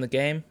Willis in the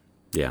game.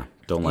 Yeah,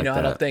 don't like that.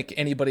 I don't think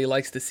anybody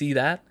likes to see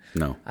that.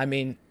 No.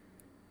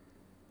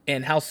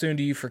 And how soon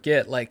do you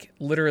forget,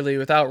 literally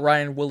without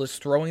Ryan Willis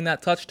throwing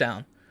that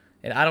touchdown,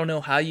 and I don't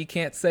know how you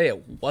can't say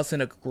it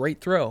wasn't a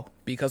great throw,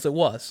 because it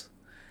was.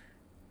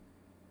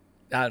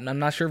 I'm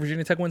not sure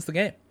Virginia Tech wins the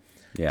game.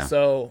 Yeah.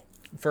 So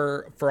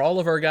for all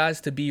of our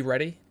guys to be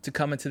ready to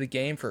come into the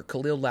game, for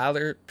Khalil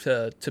Ladler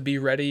to be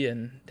ready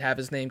and have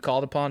his name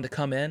called upon to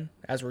come in,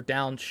 as we're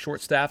down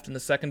short-staffed in the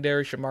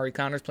secondary, Shamari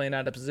Connor's playing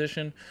out of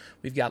position.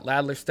 We've got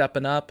Ladler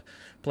stepping up,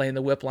 playing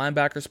the whip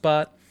linebacker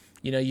spot.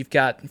 You've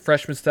got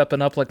freshmen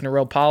stepping up like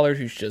Narelle Pollard,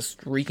 who's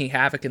just wreaking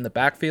havoc in the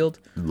backfield.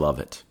 Love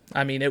it.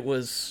 It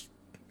was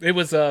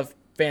a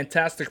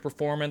fantastic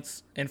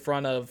performance in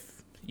front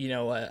of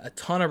a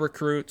ton of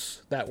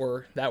recruits that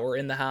were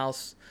in the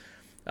house.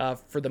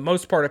 For the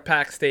most part, a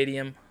packed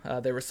stadium.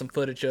 There was some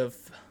footage of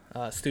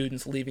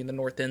students leaving the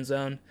north end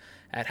zone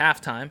at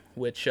halftime,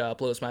 which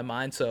blows my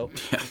mind. So,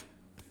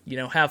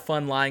 have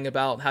fun lying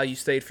about how you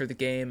stayed for the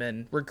game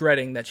and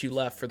regretting that you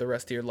left for the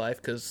rest of your life,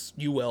 because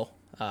you will.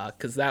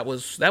 Because that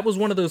was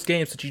one of those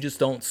games that you just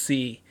don't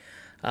see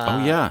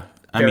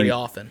very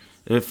often.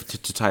 If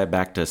to tie it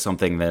back to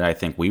something that I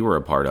think we were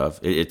a part of,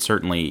 it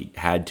certainly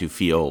had to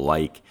feel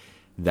like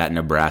that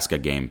Nebraska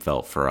game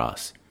felt for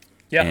us.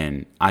 Yeah.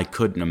 And I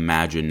couldn't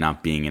imagine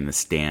not being in the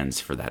stands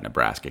for that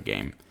Nebraska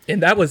game.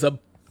 And that was a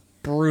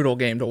brutal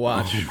game to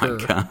watch. Oh,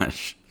 my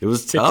gosh. It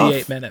was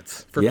 58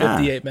 minutes. For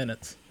 58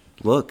 minutes.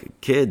 Look,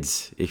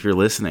 kids, if you're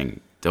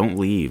listening, don't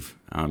leave.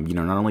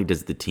 Not only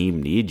does the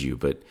team need you,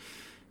 but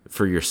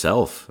for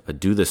yourself,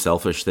 do the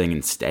selfish thing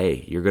and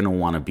stay. You're going to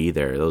want to be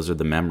there. Those are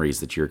the memories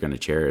that you're going to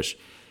cherish,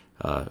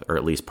 or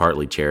at least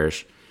partly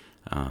cherish.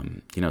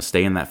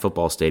 Stay in that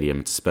football stadium.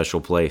 It's a special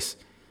place.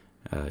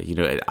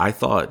 I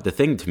thought the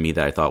thing to me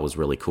that I thought was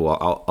really cool.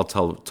 I'll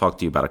talk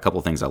to you about a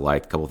couple things I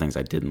liked, a couple things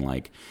I didn't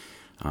like.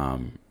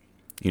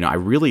 I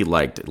really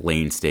liked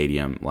Lane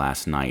Stadium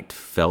last night.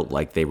 Felt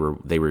like they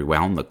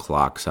rewound the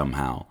clock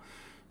somehow.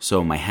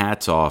 So my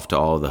hat's off to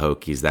all of the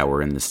Hokies that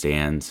were in the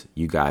stands.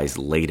 You guys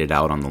laid it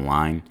out on the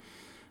line.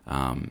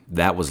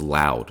 That was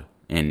loud,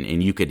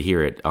 and you could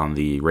hear it on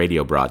the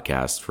radio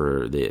broadcast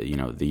for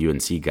the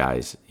UNC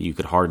guys. You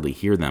could hardly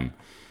hear them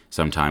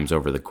sometimes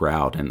over the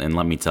crowd. And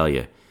let me tell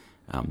you,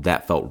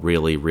 that felt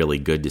really, really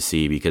good to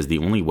see, because the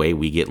only way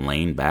we get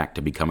Lane back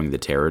to becoming the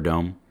Terror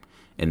Dome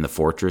and the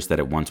fortress that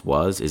it once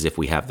was is if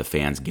we have the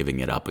fans giving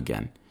it up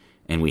again,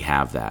 and we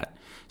have that.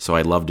 So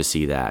I'd love to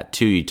see that.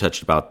 Too, you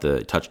touched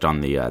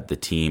on the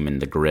team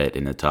and the grit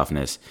and the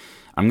toughness.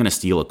 I'm going to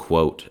steal a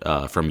quote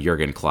from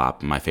Jurgen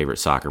Klopp, my favorite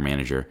soccer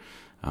manager.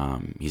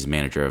 He's a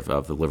manager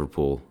of the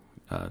Liverpool,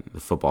 the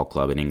football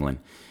club in England,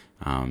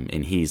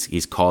 and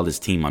he's called his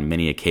team on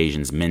many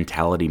occasions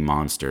mentality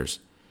monsters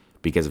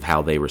because of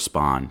how they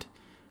respond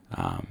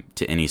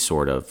to any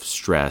sort of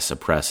stress,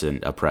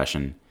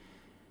 oppression.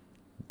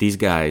 These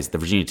guys, the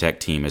Virginia Tech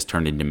team, has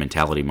turned into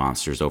mentality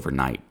monsters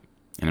overnight.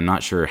 And I'm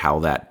not sure how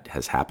that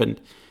has happened,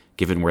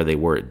 given where they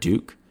were at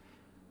Duke.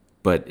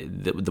 But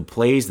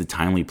the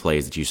timely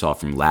plays that you saw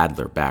from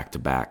Ladler back to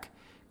back,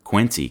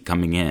 Quincy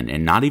coming in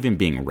and not even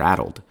being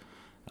rattled.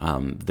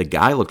 The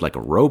guy looked like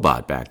a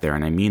robot back there,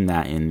 and I mean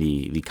that in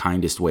the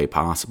kindest way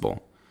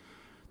possible.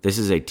 This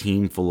is a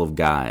team full of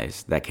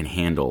guys that can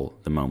handle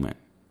the moment,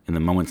 and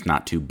the moment's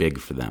not too big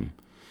for them.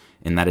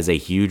 And that is a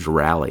huge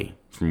rally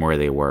from where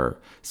they were.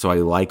 So I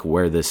like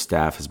where this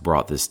staff has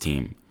brought this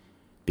team,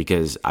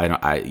 because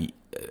I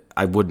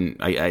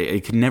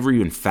could never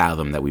even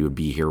fathom that we would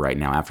be here right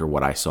now after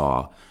what I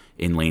saw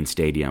in Lane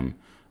Stadium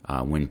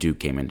when Duke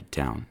came into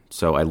town.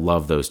 So I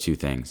love those two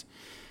things.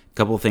 A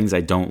couple of things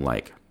I don't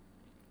like.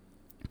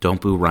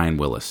 Don't boo Ryan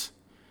Willis.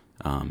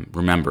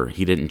 Remember,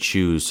 he didn't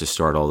choose to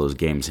start all those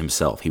games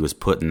himself. He was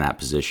put in that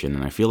position,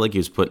 and I feel like he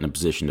was put in a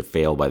position to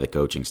fail by the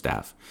coaching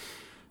staff.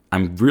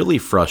 I'm really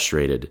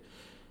frustrated,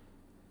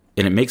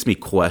 and it makes me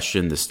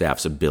question the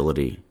staff's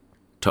ability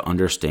to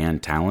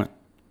understand talent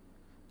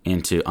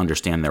and to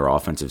understand their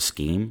offensive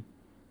scheme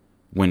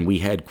when we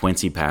had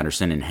Quincy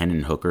Patterson and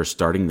Hendon Hooker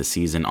starting the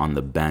season on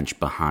the bench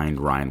behind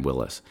Ryan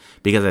Willis.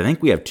 Because I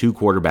think we have two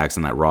quarterbacks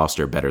on that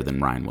roster better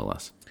than Ryan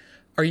Willis.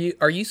 Are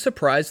you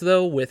surprised,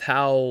 though, with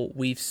how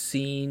we've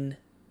seen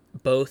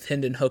both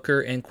Hendon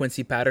Hooker and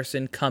Quincy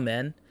Patterson come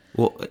in?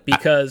 Well,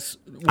 because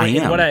I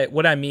am.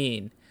 What I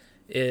mean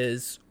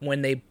is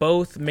when they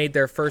both made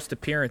their first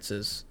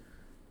appearances,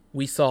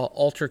 we saw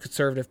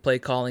ultra-conservative play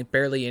calling,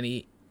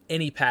 barely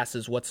any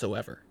passes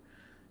whatsoever.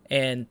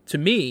 And to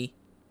me,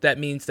 that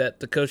means that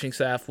the coaching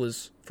staff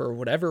was, for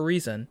whatever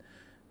reason,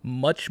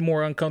 much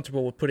more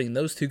uncomfortable with putting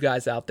those two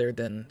guys out there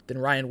than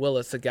Ryan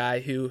Willis, a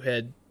guy who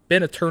had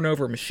been a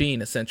turnover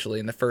machine, essentially,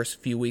 in the first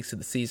few weeks of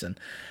the season.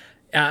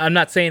 I'm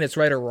not saying it's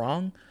right or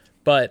wrong,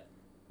 but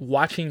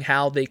watching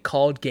how they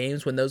called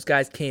games when those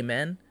guys came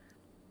in,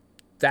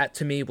 that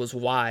to me was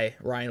why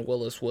Ryan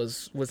Willis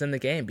was in the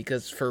game,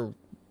 because for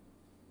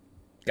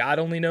God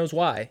only knows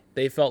why,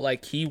 they felt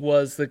like he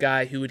was the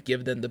guy who would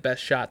give them the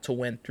best shot to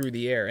win through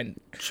the air. And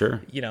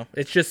sure,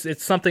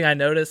 it's something I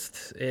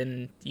noticed,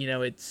 and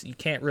you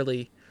can't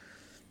really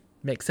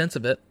make sense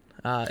of it.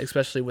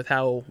 Especially with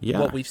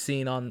what we've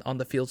seen on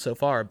the field so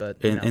far,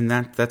 and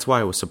that's why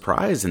I was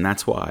surprised, and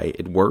that's why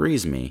it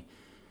worries me,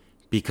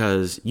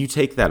 because you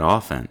take that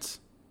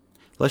offense.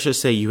 Let's just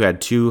say you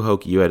had two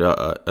Hokie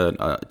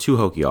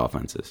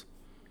offenses.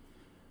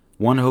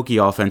 One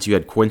Hokie offense, you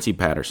had Quincy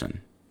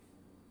Patterson,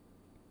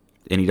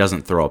 and he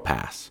doesn't throw a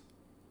pass.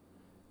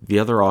 The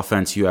other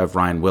offense, you have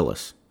Ryan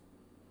Willis,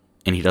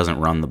 and he doesn't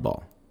run the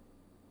ball.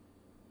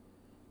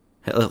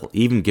 Hell,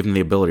 even give him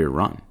the ability to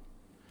run.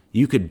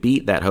 You could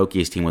beat that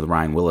Hokies team with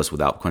Ryan Willis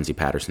without Quincy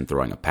Patterson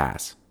throwing a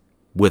pass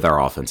with our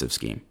offensive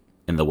scheme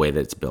and the way that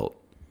it's built.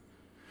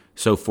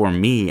 So for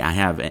me, I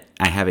have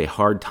a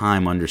hard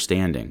time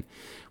understanding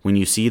when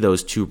you see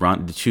those two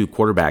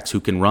quarterbacks who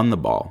can run the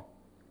ball,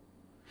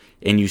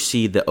 and you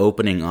see the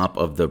opening up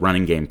of the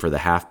running game for the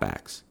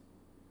halfbacks.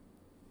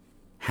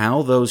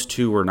 How those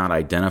two were not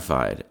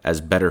identified as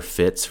better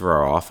fits for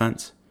our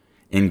offense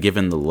and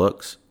given the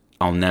looks,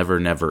 I'll never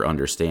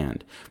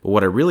understand. But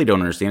what I really don't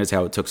understand is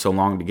how it took so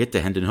long to get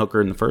to Hendon Hooker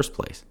in the first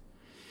place.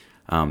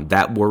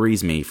 That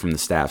worries me from the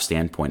staff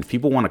standpoint. If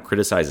people want to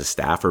criticize the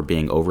staff for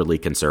being overly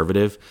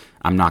conservative,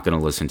 I'm not going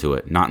to listen to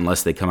it. Not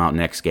unless they come out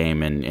next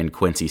game and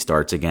Quincy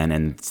starts again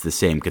and it's the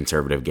same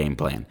conservative game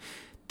plan.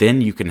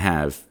 Then you can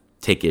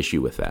take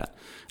issue with that.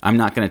 I'm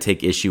not going to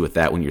take issue with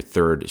that when your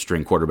third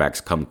string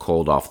quarterbacks come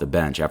cold off the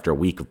bench after a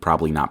week of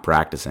probably not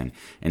practicing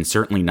and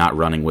certainly not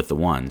running with the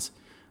ones.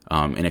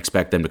 And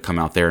expect them to come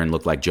out there and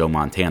look like Joe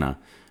Montana,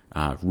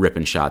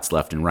 ripping shots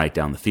left and right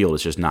down the field.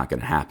 It's just not going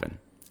to happen.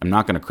 I'm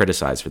not going to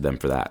criticize them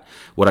for that.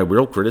 What I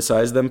will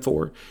criticize them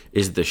for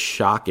is the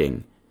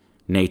shocking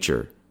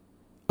nature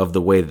of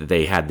the way that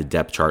they had the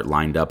depth chart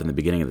lined up in the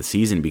beginning of the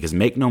season, because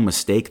make no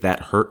mistake,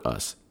 that hurt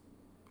us.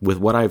 With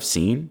what I've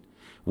seen,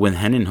 With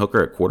Hendon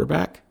Hooker at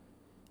quarterback,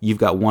 you've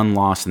got one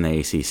loss in the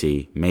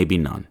ACC, maybe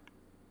none.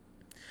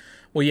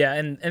 Well, yeah,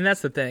 and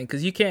that's the thing,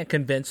 because you can't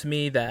convince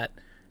me that,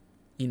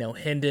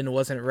 Hendon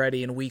wasn't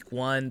ready in week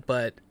 1,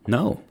 but,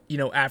 no,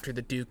 after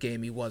the Duke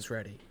game, he was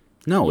ready.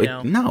 No,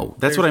 no,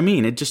 that's what I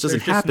mean. It just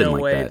doesn't happen no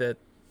like way that.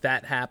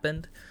 that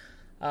happened.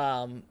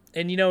 And,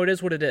 it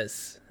is what it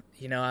is.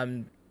 We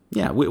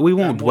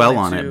won't dwell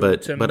on it,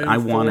 but I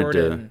wanted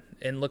to.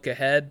 And look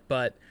ahead,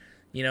 but,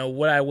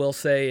 what I will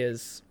say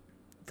is,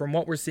 from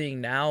what we're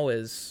seeing now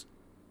is,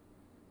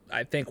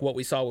 I think what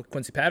we saw with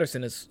Quincy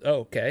Patterson is,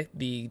 okay,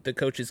 the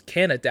coaches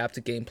can adapt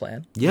a game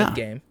plan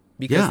mid-game,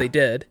 because they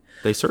did.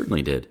 They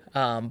certainly did.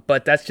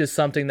 But that's just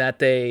something that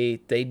they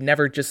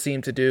never just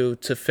seem to do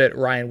to fit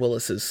Ryan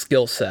Willis's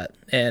skill set.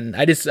 And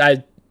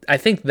I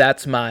think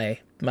that's my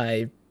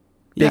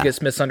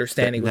biggest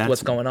misunderstanding with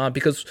what's going on,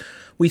 because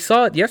we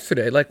saw it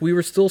yesterday. Like, we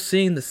were still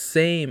seeing the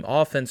same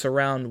offense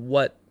around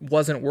what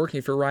wasn't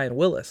working for Ryan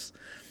Willis.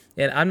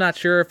 And I'm not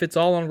sure if it's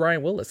all on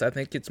Ryan Willis. I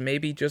think it's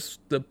maybe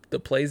just the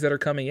plays that are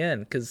coming in,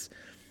 because,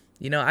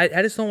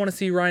 I just don't want to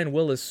see Ryan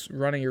Willis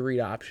running a read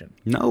option.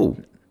 No.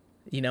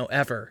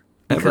 Ever.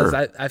 Because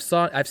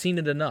I've seen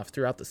it enough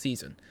throughout the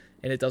season,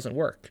 and it doesn't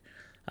work.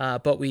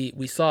 But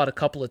we saw it a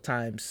couple of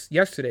times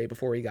yesterday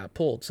before he got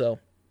pulled. So,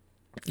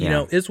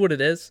 is what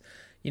it is.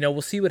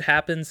 We'll see what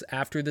happens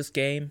after this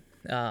game.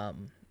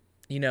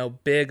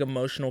 Big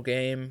emotional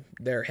game.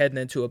 They're heading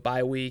into a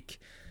bye week.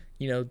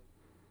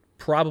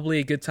 Probably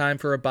a good time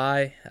for a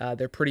bye.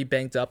 They're pretty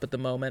banged up at the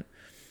moment.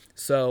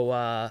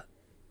 So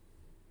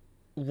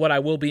what I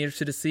will be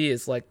interested to see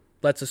is, like,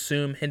 let's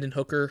assume Hendon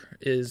Hooker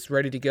is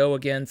ready to go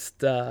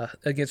against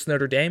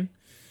Notre Dame.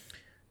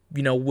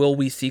 Will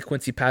we see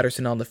Quincy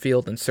Patterson on the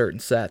field in certain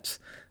sets?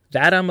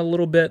 That I'm a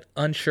little bit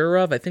unsure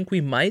of. I think we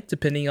might,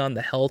 depending on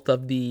the health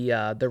of the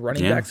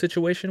running back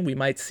situation. We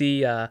might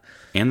see and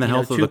the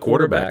health of the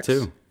quarterback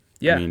too.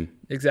 Yeah,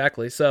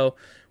 exactly. So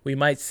we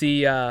might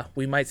see 2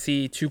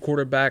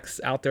 quarterbacks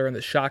out there in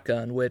the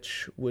shotgun,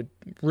 which would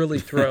really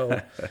throw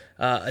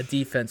a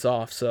defense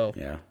off. So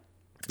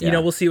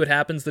we'll see what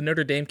happens. The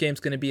Notre Dame game is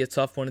going to be a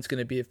tough one. It's going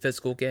to be a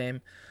physical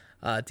game.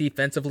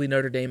 Defensively,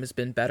 Notre Dame has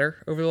been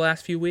better over the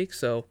last few weeks,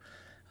 so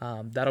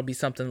that'll be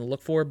something to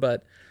look for.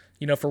 But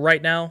for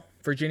right now,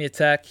 Virginia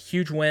Tech,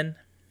 huge win.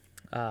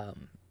 Can't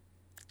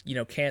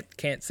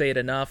say it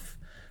enough.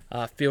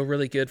 Feel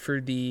really good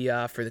for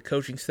the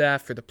coaching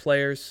staff, for the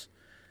players.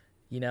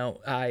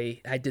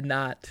 I did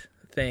not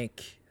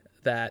think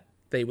that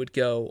they would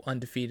go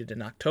undefeated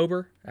in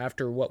October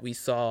after what we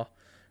saw.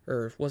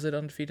 Or was it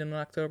undefeated in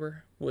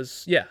October?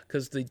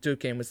 Because the Duke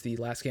game was the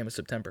last game of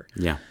September.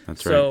 Yeah,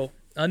 that's right. So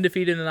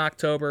undefeated in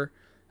October,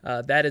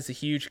 that is a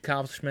huge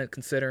accomplishment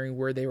considering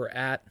where they were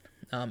at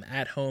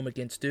home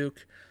against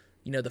Duke.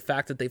 The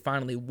fact that they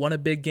finally won a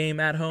big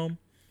game at home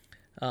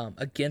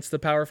against the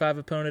Power 5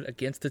 opponent,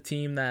 against a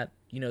team that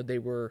they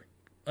were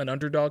an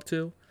underdog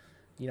to,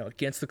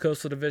 against the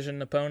Coastal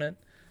Division opponent,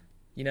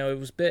 it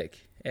was big,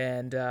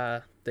 and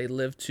they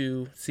lived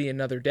to see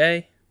another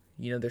day.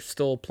 There's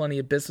still plenty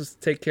of business to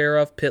take care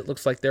of. Pitt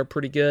looks like they're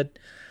pretty good.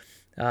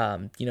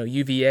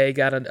 UVA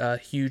got a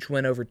huge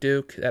win over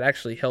Duke. That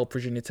actually helped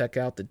Virginia Tech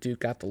out. The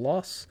Duke got the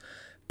loss.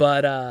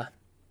 But,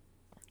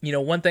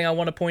 one thing I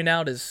want to point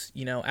out is,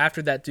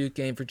 after that Duke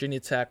game, Virginia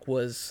Tech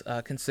was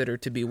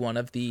considered to be one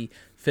of the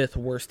 5th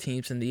worst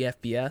teams in the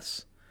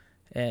FBS.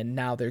 And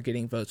now they're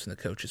getting votes in the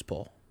coaches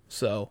poll.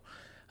 So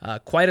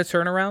quite a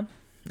turnaround.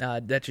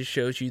 That just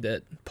shows you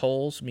that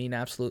polls mean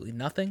absolutely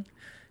nothing.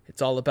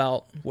 It's all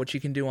about what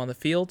you can do on the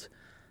field.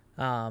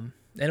 And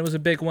it was a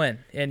big win.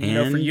 And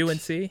for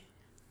UNC...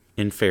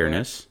 In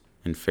fairness,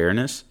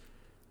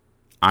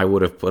 I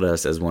would have put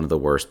us as one of the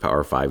worst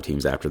Power 5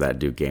 teams after that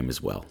Duke game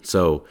as well.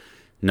 So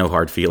no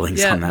hard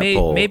feelings on that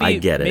poll. I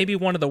get it. Maybe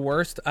one of the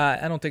worst.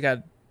 I don't think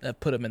I'd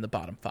put them in the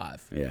bottom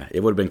 5. Yeah,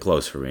 it would have been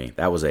close for me.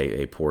 That was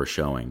a poor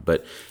showing.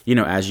 But,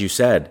 as you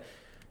said...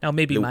 Now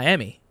maybe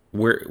Miami.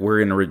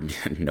 We're in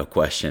no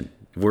question.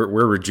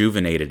 We're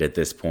rejuvenated at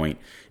this point.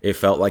 It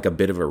felt like a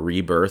bit of a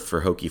rebirth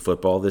for Hokie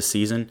football this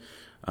season,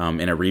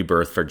 and a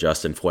rebirth for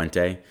Justin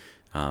Fuente.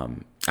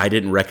 I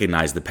didn't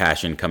recognize the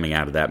passion coming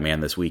out of that man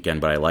this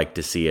weekend, but I like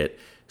to see it.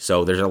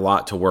 So there's a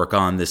lot to work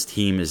on. This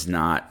team is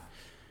not,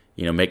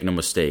 make no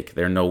mistake,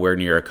 they're nowhere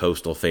near a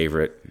Coastal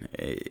favorite.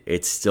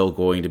 It's still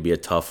going to be a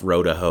tough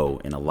row to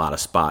hoe in a lot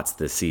of spots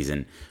this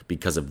season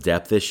because of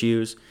depth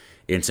issues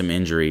and some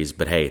injuries.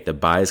 But hey, the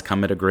byes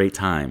come at a great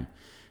time.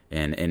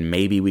 And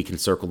maybe we can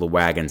circle the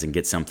wagons and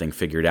get something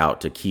figured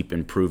out to keep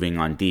improving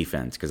on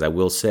defense. Because I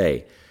will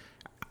say,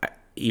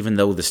 even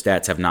though the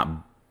stats have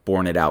not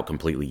borne it out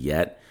completely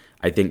yet,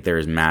 I think there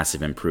is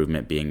massive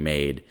improvement being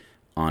made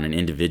on an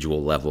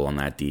individual level on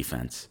that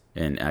defense.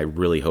 And I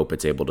really hope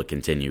it's able to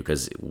continue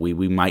because we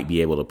might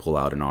be able to pull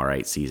out an all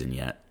right season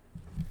yet.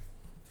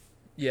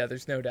 Yeah,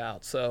 there's no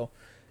doubt. So,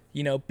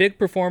 big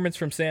performance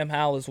from Sam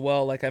Howell as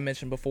well. Like I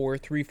mentioned before,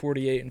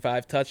 348 and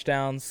 5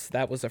 touchdowns.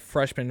 That was a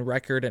freshman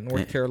record at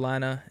North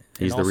Carolina.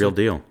 He's the real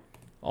deal.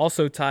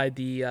 Also tied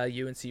the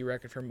UNC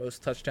record for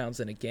most touchdowns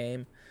in a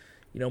game.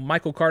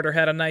 Michael Carter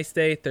had a nice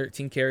day,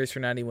 13 carries for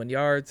 91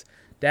 yards.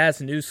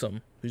 Daz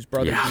Newsome, whose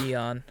brother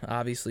Dion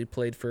obviously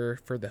played for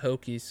the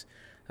Hokies,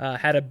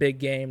 had a big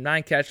game,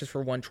 9 catches for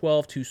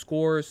 112, 2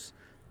 scores.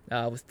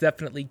 Was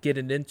definitely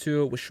getting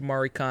into it with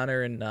Shamari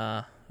Connor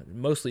and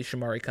mostly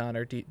Shamari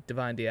Connor.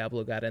 Divine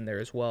Diablo got in there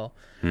as well.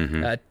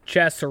 Mm-hmm.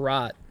 Chaz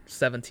Surratt,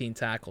 17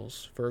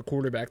 tackles for a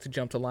quarterback to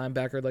jump to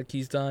linebacker like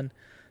he's done.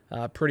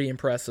 Pretty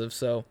impressive.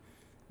 So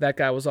that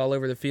guy was all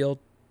over the field.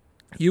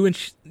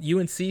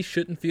 UNC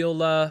shouldn't feel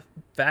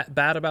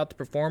bad about the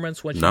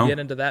performance once you get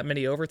into that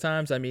many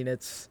overtimes. I mean,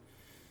 it's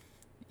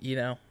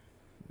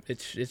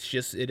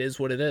just, it is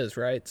what it is,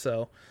 right?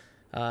 So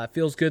it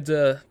feels good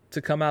to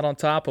come out on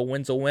top. A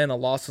win's a win, a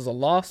loss is a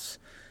loss,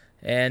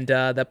 and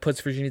that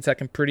puts Virginia Tech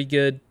in pretty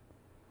good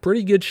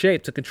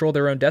shape to control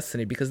their own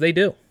destiny, because they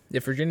do.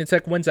 If Virginia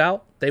Tech wins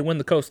out, they win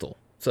the Coastal.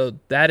 So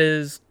that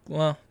is,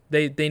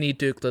 they need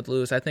Duke to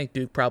lose. I think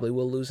Duke probably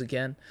will lose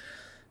again.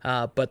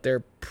 But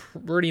they're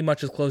pretty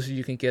much as close as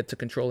you can get to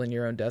controlling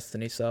your own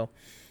destiny. So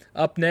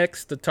up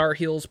next, the Tar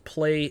Heels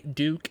play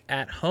Duke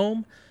at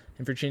home,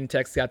 and Virginia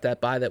Tech's got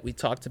that bye that we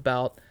talked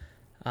about,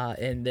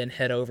 and then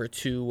head over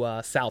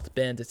to South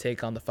Bend to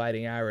take on the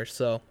Fighting Irish.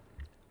 So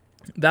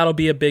that'll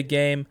be a big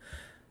game.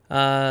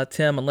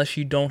 Tim, unless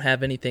you don't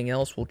have anything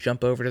else, we'll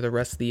jump over to the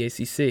rest of the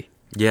ACC.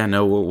 Yeah,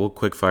 no, we'll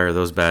quick fire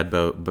those bad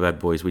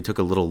boys. We took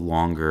a little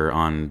longer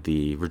on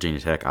the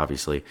Virginia Tech,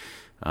 obviously,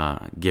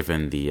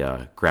 given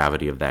the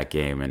gravity of that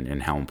game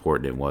and how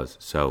important it was.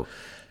 So,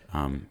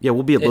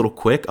 we'll be a little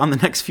quick on the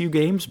next few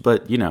games,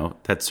 but,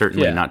 that's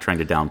certainly not trying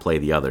to downplay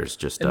the others.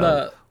 Just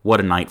what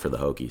a night for the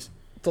Hokies.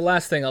 The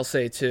last thing I'll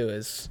say, too,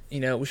 is,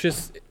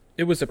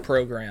 it was a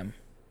program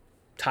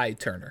tide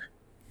turner.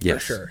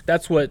 Yes. For sure.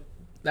 That's what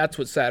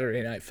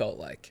Saturday night felt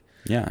like.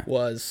 Yeah.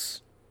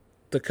 Was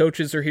the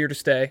coaches are here to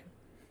stay,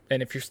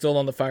 and if you're still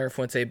on the Fire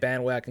Fuente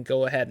bandwagon,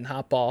 go ahead and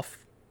hop off,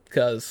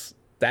 because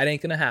that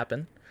ain't going to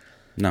happen.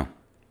 No.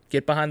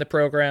 Get behind the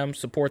program,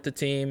 support the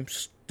team,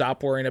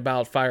 stop worrying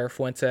about Fire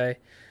Fuente.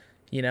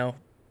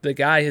 The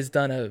guy has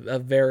done a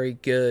very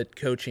good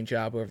coaching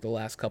job over the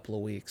last couple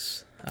of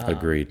weeks.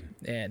 Agreed.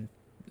 And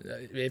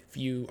if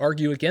you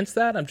argue against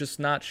that, I'm just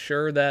not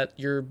sure that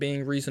you're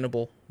being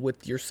reasonable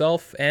with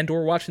yourself and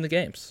or watching the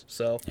games.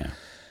 So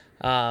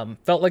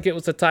felt like it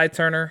was a tide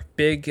turner,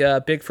 big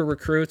for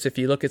recruits. If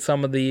you look at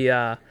some of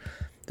the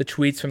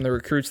tweets from the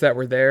recruits that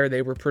were there,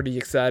 they were pretty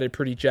excited,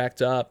 pretty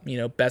jacked up.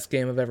 Best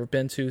game I've ever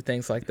been to,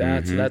 things like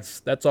that.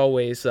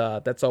 Mm-hmm.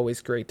 So that's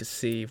always great to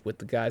see with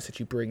the guys that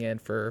you bring in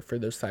for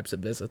those types of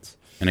visits.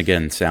 And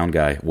again, sound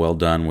guy, well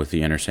done with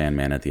the Inner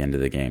Sandman at the end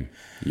of the game.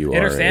 You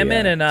Inner are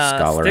Sandman a and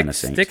scholar and a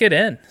saint. Stick it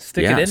in.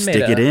 Stick it in.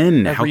 Stick it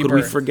in. How could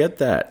we forget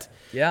that?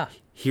 Yeah.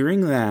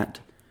 Hearing that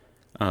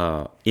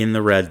in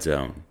the red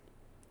zone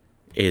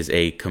is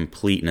a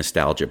complete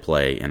nostalgia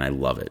play, and I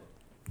love it.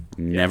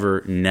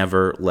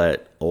 Never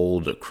let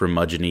old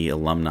curmudgeon-y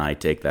alumni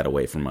take that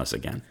away from us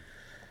again.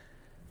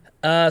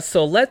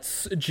 So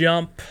let's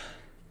jump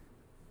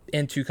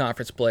into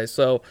conference play.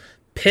 So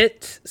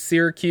Pitt,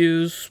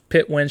 Syracuse.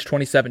 Pitt wins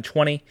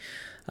 27-20.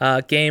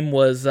 Game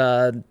was,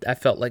 I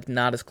felt like,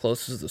 not as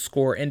close as the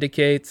score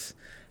indicates.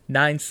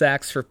 9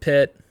 sacks for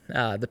Pitt.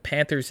 The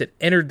Panthers had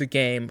entered the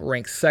game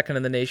ranked second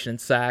in the nation in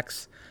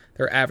sacks.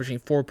 They're averaging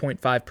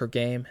 4.5 per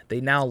game. They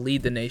now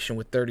lead the nation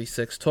with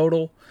 36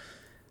 total.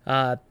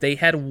 They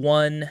had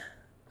won.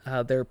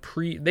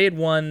 They had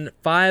won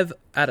 5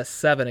 out of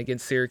 7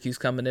 against Syracuse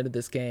coming into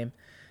this game,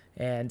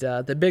 and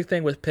the big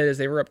thing with Pitt is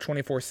they were up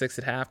 24-6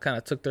 at half, kind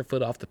of took their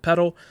foot off the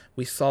pedal.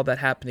 We saw that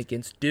happen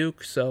against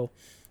Duke, so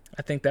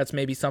I think that's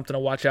maybe something to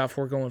watch out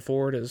for going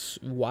forward. Is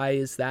why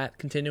is that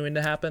continuing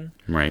to happen?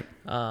 Right.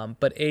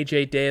 But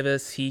AJ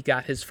Davis, he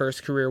got his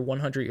first career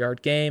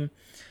 100-yard game.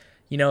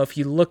 If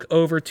you look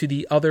over to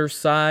the other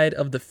side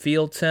of the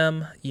field,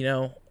 Tim,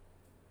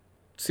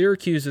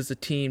 Syracuse is a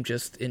team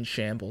just in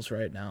shambles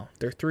right now.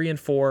 They're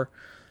 3-4.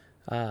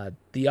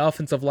 The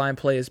offensive line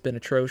play has been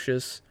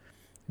atrocious.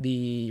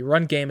 The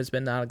run game has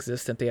been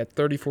non-existent. They had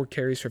 34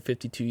 carries for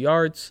 52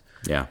 yards.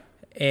 Yeah.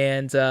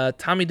 And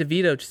Tommy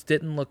DeVito just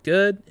didn't look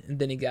good. And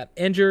then he got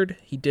injured.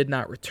 He did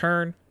not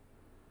return.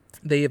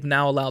 They have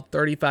now allowed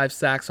 35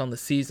 sacks on the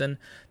season.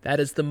 That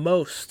is the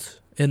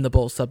most in the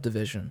bowl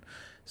subdivision.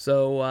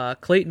 So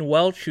Clayton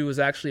Welch, who was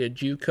actually a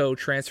JUCO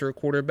transfer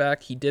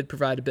quarterback, he did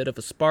provide a bit of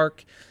a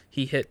spark.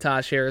 He hit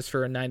Tosh Harris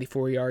for a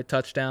 94-yard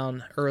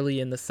touchdown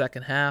early in the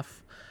second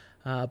half,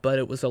 but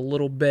it was a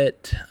little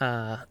bit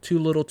too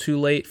little too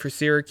late for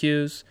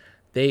Syracuse.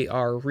 They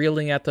are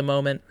reeling at the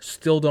moment,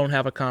 still don't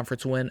have a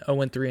conference win,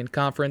 0-3 in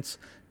conference.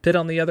 Pitt,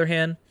 on the other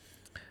hand,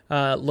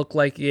 looked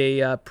like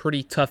a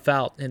pretty tough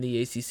out in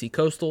the ACC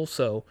Coastal,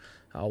 so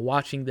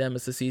watching them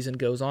as the season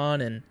goes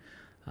on, and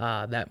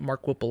that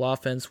Mark Whipple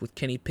offense with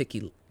Kenny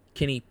Pickett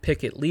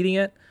leading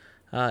it,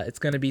 it's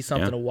going to be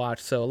something to watch.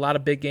 So a lot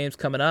of big games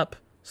coming up.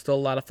 Still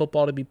a lot of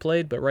football to be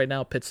played, but right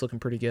now Pitt's looking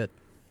pretty good.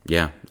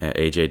 Yeah,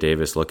 A.J.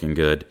 Davis looking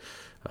good,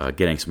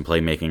 getting some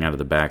playmaking out of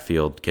the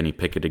backfield. Kenny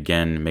Pickett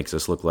again makes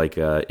us look like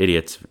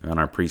idiots on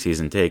our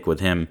preseason take with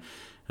him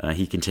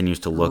He continues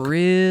to look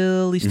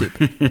really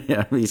stupid.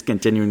 Yeah, he's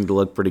continuing to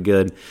look pretty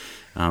good.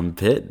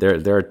 Pitt,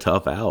 they're a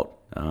tough out.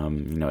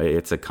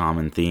 It's a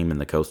common theme in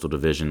the Coastal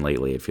Division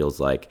lately, it feels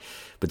like.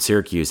 But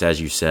Syracuse, as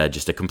you said,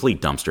 just a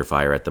complete dumpster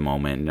fire at the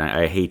moment. And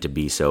I hate to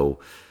be so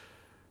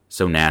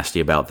nasty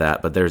about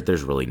that, but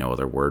there's really no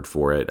other word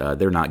for it.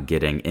 They're not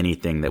getting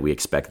anything that we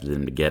expected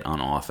them to get on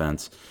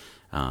offense.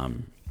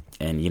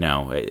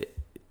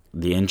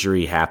 The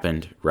injury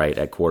happened right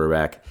at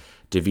quarterback.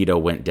 DeVito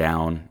went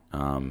down,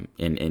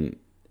 and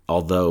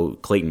although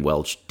Clayton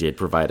Welch did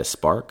provide a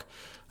spark,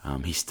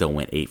 he still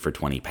went 8 for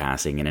 20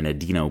 passing, and in a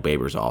Dino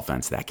Babers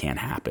offense, that can't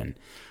happen.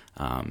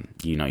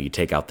 You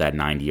take out that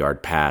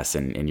 90-yard pass,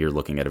 and you're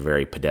looking at a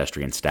very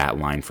pedestrian stat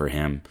line for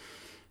him.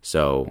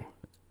 So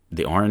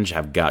the Orange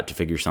have got to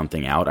figure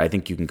something out. I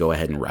think you can go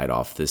ahead and write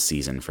off this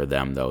season for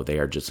them, though. They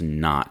are just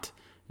not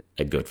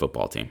a good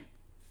football team.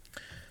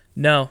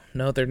 No,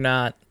 they're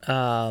not.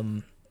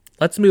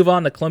 Let's move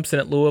on to Clemson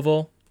at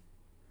Louisville.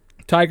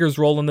 Tigers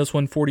rolling this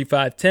one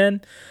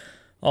 45-10,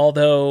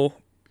 although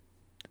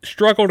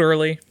struggled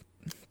early.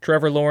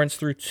 Trevor Lawrence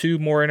threw 2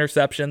 more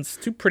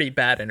interceptions, 2 pretty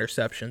bad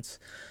interceptions.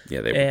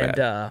 Yeah, they were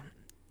bad.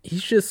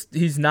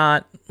 He's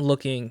not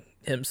looking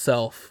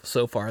himself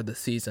so far this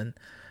season.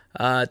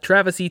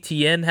 Travis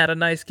Etienne had a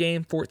nice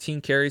game,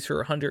 14 carries for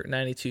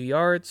 192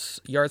 yards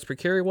per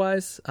carry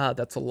wise.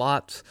 That's a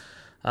lot.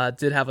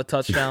 Did have a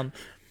touchdown.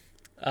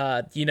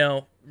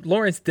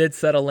 Lawrence did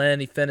settle in.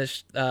 He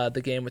finished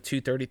the game with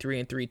 233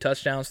 and 3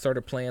 touchdowns,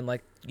 started playing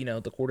like,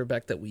 the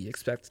quarterback that we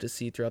expected to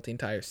see throughout the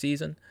entire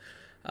season.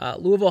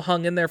 Louisville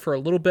hung in there for a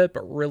little bit,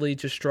 but really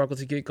just struggled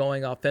to get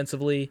going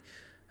offensively.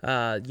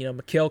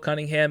 Mikael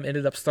Cunningham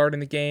ended up starting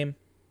the game.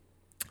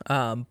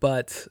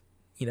 But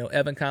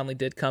Evan Conley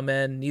did come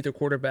in. Neither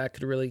quarterback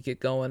could really get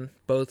going.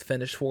 Both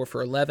finished 4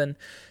 for 11.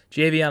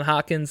 Javion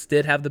Hawkins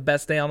did have the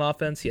best day on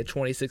offense. He had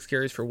 26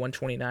 carries for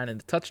 129 and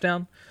a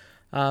touchdown.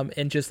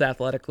 And just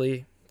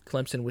athletically,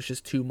 Clemson was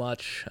just too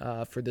much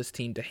for this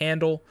team to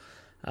handle.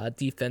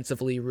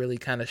 Defensively, really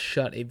kind of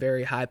shut a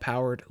very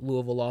high-powered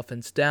Louisville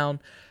offense down.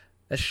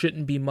 That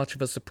shouldn't be much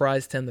of a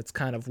surprise, Tim. That's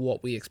kind of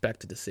what we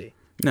expected to see.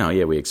 No,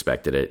 yeah, we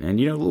expected it. And,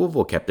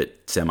 Louisville kept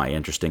it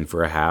semi-interesting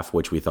for a half,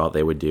 which we thought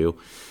they would do.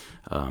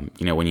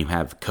 When you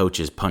have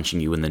coaches punching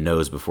you in the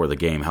nose before the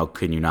game, how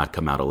can you not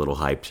come out a little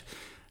hyped?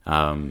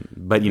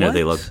 But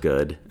they look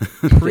good.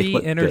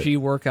 Pre-energy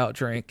workout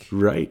drink.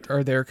 Right.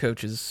 Are their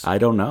coaches I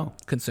don't know.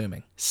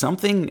 consuming?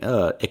 Something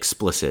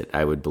explicit,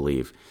 I would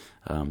believe.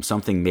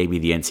 Something maybe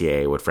the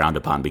NCAA would frown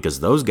upon, because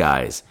those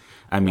guys,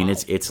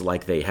 it's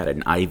like they had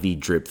an IV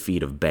drip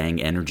feed of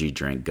Bang energy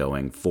drink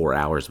going 4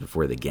 hours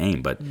before the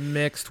game, but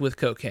mixed with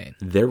cocaine.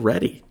 They're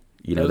ready.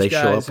 They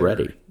show up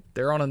ready.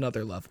 They're on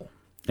another level.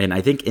 And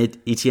I think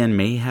Etienne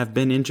may have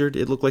been injured.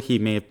 It looked like he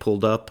may have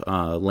pulled up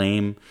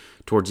lame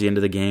towards the end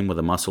of the game with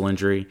a muscle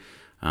injury.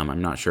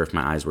 I'm not sure if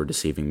my eyes were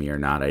deceiving me or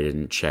not. I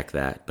didn't check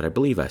that, but I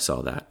believe I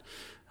saw that.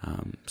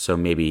 So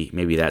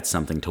maybe that's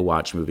something to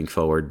watch moving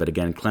forward. But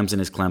again, Clemson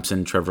is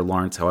Clemson. Trevor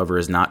Lawrence, however,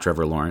 is not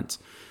Trevor Lawrence.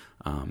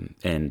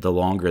 And the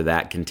longer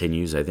that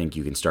continues, I think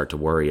you can start to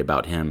worry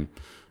about him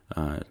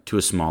to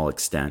a small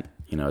extent.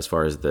 As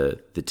far as the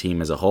team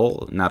as a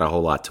whole, not a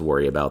whole lot to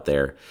worry about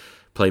there.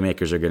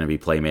 Playmakers are going to be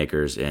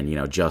playmakers,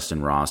 and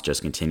Justin Ross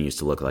just continues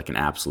to look like an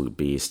absolute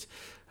beast.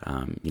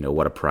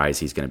 What a prize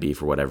he's going to be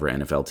for whatever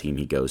NFL team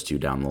he goes to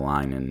down the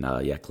line. And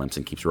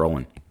Clemson keeps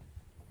rolling.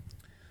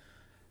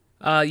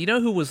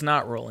 Who was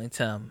not rolling,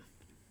 Tim?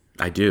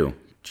 I do,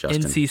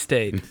 Justin. NC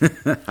State.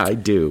 I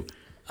do.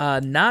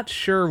 Not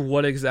sure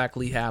what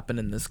exactly happened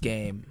in this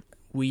game.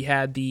 We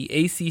had the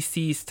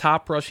ACC's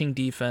top rushing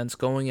defense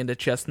going into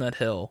Chestnut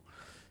Hill.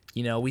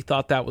 We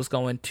thought that was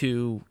going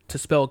to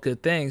spell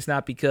good things,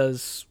 not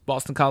because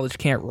Boston College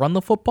can't run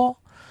the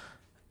football,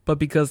 but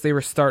because they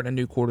were starting a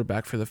new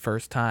quarterback for the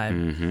first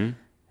time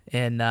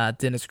in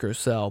Dennis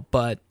Grosel.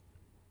 But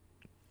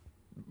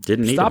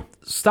didn't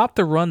stop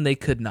the run, they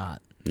could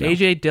not. No.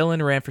 A.J.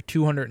 Dillon ran for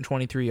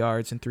 223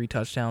 yards and 3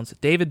 touchdowns.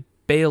 David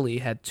Bailey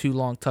had 2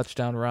 long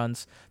touchdown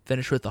runs,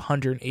 finished with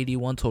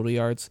 181 total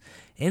yards.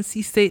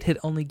 NC State had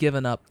only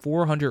given up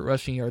 400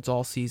 rushing yards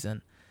all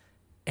season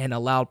and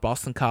allowed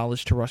Boston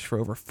College to rush for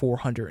over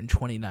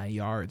 429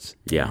 yards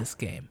in this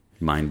game.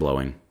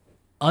 Mind-blowing.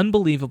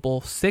 Unbelievable.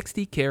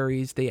 60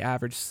 carries. They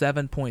averaged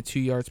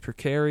 7.2 yards per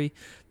carry.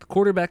 The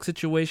quarterback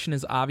situation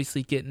is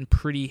obviously getting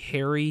pretty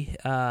hairy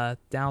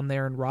down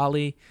there in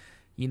Raleigh.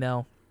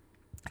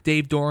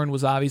 Dave Doran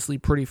was obviously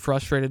pretty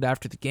frustrated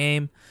after the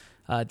game.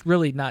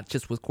 Really not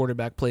just with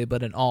quarterback play,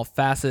 but in all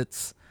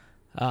facets.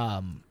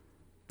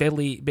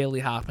 Bailey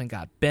Hoffman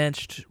got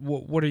benched.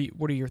 What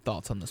are your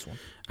thoughts on this one?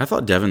 I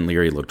thought Devin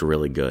Leary looked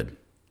really good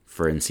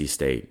for NC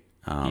State.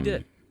 He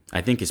did.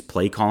 I think his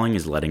play calling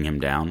is letting him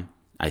down.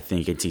 I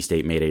think NC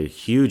State made a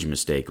huge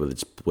mistake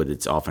with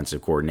its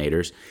offensive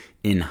coordinators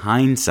in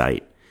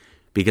hindsight,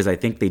 because I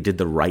think they did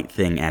the right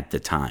thing at the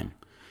time.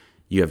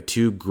 You have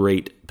 2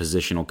 great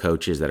positional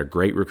coaches that are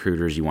great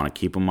recruiters. You want to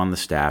keep them on the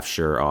staff.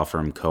 Sure, offer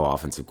them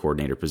co-offensive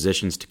coordinator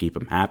positions to keep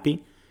them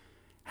happy.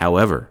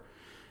 However,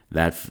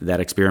 That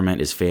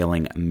experiment is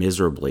failing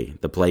miserably.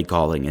 The play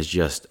calling is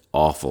just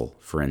awful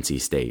for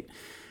NC State.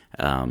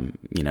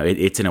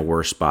 It's in a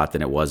worse spot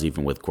than it was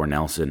even with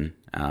Cornelsen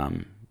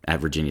at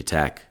Virginia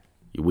Tech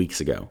weeks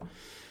ago.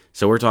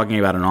 So we're talking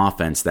about an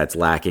offense that's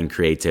lacking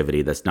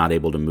creativity, that's not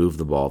able to move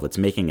the ball, that's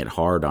making it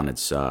hard on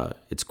its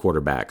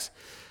quarterbacks,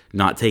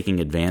 not taking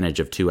advantage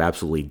of two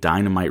absolutely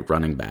dynamite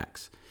running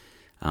backs,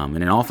 and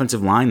an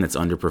offensive line that's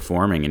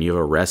underperforming, and you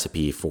have a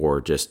recipe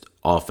for just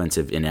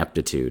offensive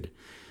ineptitude.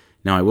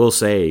 Now, I will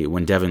say,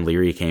 when Devin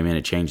Leary came in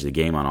and changed the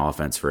game on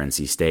offense for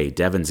NC State,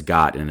 Devin's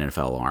got an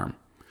NFL arm.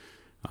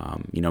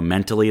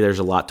 Mentally, there's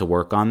a lot to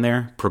work on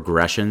there.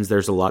 Progressions,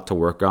 there's a lot to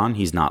work on.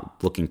 He's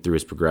not looking through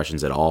his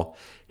progressions at all.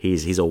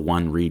 He's a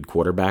one-read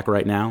quarterback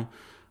right now,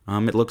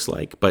 it looks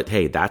like. But,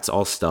 hey, that's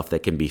all stuff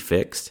that can be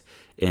fixed,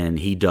 and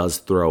he does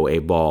throw a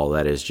ball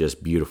that is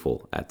just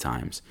beautiful at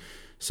times.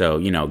 So,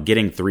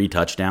 getting 3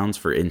 touchdowns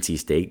for NC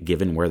State,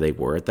 given where they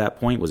were at that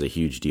point, was a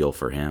huge deal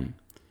for him.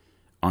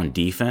 On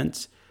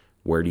defense,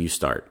 where do you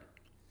start?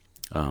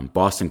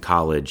 Boston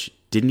College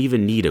didn't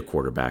even need a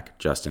quarterback,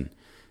 Justin,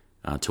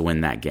 to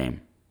win that game.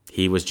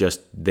 He was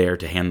just there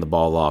to hand the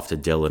ball off to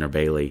Dillon or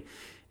Bailey,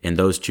 and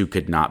those two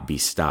could not be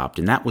stopped.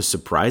 And that was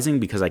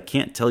surprising because I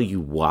can't tell you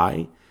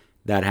why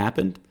that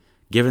happened,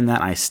 given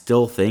that I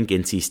still think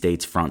NC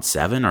State's front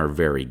 7 are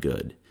very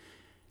good.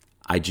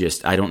 I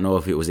don't know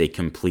if it was a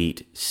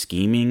complete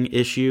scheming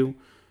issue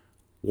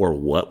or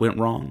what went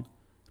wrong,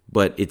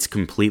 but it's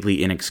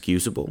completely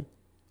inexcusable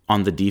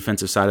on the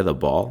defensive side of the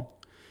ball.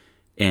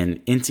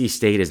 And NC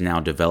State has now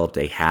developed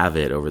a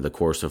habit over the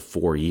course of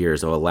 4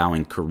 years of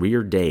allowing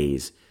career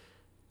days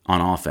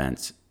on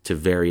offense to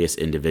various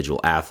individual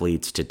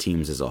athletes, to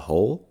teams as a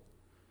whole.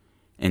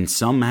 And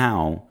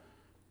somehow,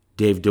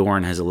 Dave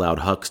Doeren has allowed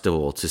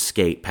Huxtable to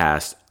skate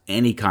past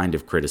any kind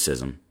of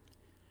criticism.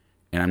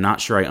 And I'm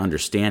not sure I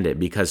understand it,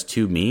 because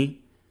to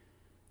me,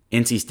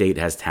 NC State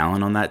has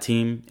talent on that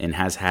team and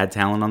has had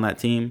talent on that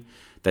team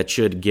that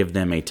should give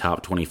them a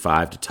top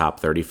 25 to top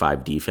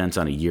 35 defense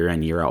on a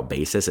year-in, year-out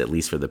basis, at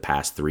least for the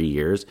past 3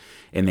 years,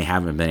 and they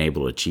haven't been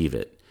able to achieve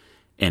it.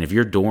 And if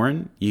you're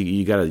Doeren,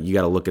 you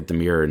gotta look at the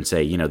mirror and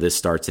say, this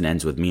starts and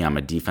ends with me. I'm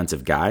a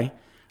defensive guy.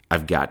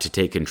 I've got to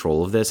take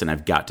control of this, and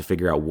I've got to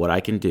figure out what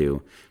I can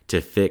do to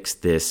fix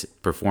this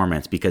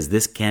performance, because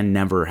this can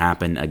never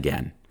happen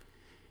again.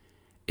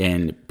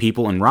 And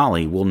people in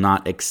Raleigh will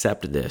not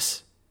accept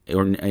this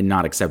or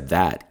not accept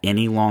that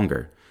any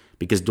longer,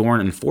 because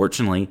Doeren,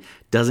 unfortunately,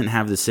 doesn't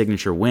have the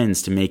signature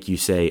wins to make you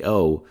say,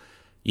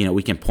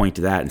 we can point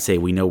to that and say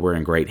we know we're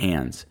in great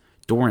hands.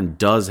 Doeren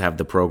does have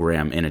the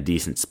program in a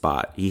decent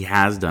spot. He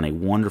has done a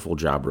wonderful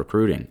job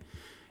recruiting,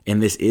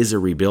 and this is a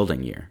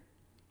rebuilding year.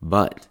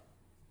 But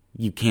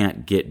you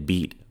can't get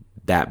beat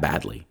that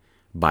badly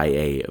by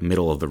a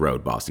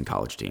middle-of-the-road Boston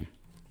College team.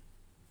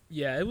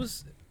 Yeah, it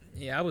was.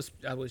 Yeah, I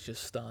was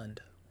just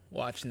stunned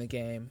watching the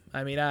game.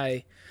 I mean,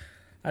 I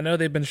know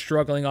they've been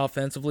struggling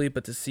offensively,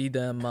 but to see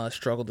them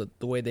struggle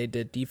the way they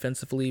did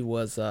defensively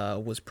was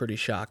pretty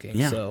shocking.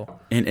 Yeah, so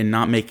and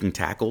not making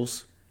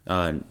tackles.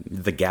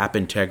 The gap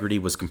integrity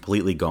was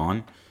completely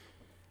gone.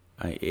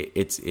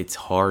 It's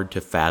hard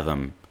to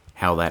fathom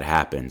how that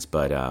happens,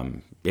 but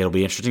it'll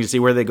be interesting to see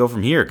where they go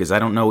from here, because I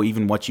don't know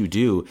even what you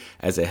do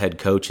as a head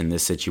coach in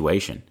this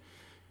situation.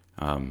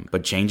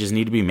 But changes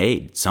need to be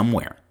made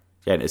somewhere.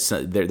 Yeah,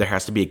 there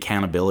has to be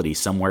accountability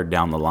somewhere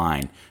down the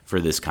line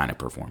for this kind of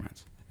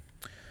performance.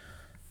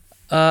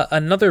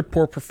 Another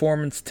poor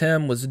performance,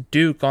 Tim, was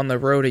Duke on the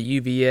road at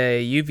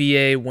UVA.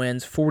 UVA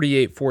wins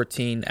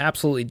 48-14,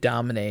 absolutely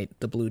dominate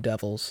the Blue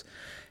Devils.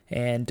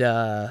 And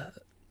the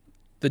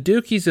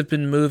Dukies have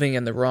been moving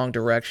in the wrong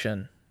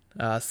direction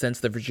since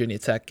the Virginia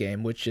Tech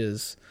game, which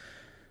is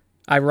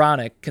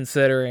ironic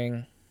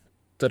considering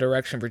the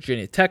direction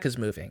Virginia Tech is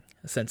moving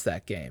since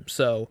that game.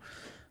 So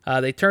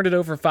they turned it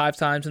over 5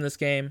 times in this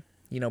game.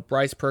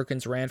 Bryce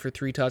Perkins ran for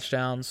 3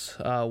 touchdowns.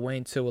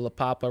 Wayne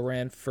Tuilapapa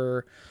ran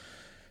for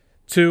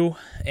 2.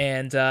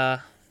 And,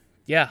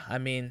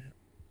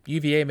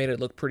 UVA made it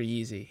look pretty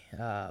easy.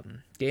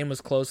 Game was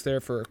close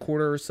there for a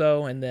quarter or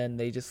so, and then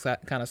they just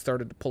kind of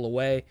started to pull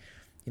away.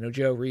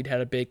 Joe Reed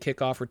had a big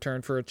kickoff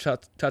return for a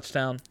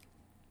touchdown.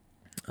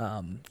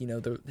 The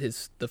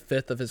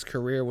 5th of his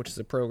career, which is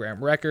a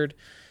program record.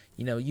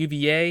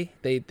 UVA,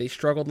 they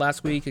struggled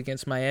last week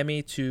against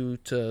Miami to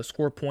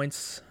score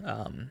points,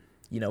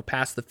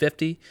 past the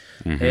 50.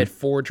 Mm-hmm. They had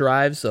 4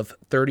 drives of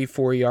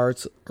 34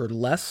 yards or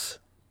less,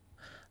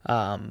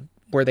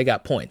 where they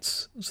got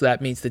points. So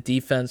that means the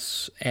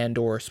defense and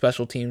or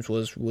special teams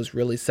was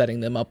really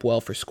setting them up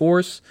well for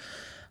scores,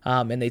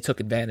 and they took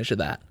advantage of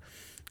that.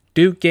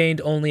 Duke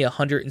gained only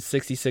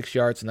 166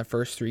 yards in the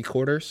first 3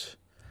 quarters.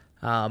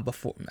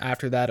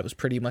 After that, it was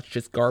pretty much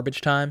just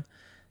garbage time.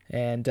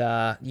 And,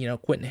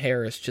 Quentin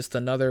Harris, just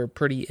another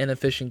pretty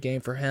inefficient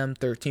game for him,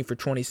 13 for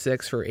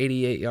 26 for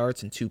 88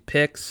 yards and 2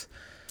 picks.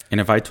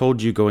 And if I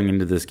told you going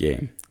into this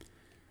game,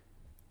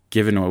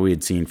 given what we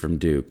had seen from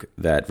Duke,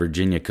 that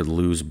Virginia could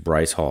lose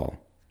Bryce Hall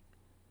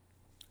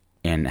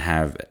and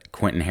have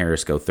Quentin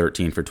Harris go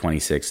 13 for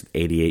 26,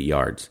 88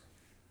 yards,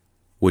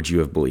 would you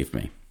have believed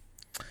me?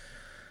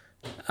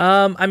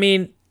 I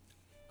mean,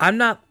 I'm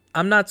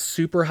not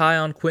super high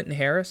on Quentin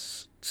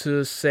Harris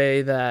to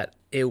say that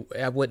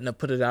I wouldn't have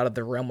put it out of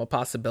the realm of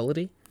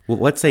possibility. Well,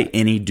 let's say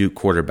any Duke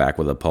quarterback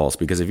with a pulse,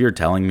 because if you're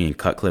telling me in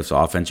Cutcliffe's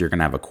offense you're going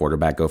to have a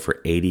quarterback go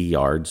for 80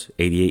 yards,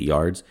 88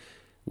 yards,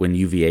 when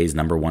UVA's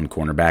number one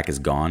cornerback is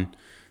gone,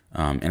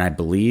 and I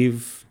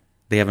believe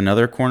they have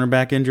another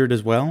cornerback injured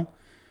as well.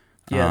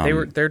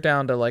 Yeah, they're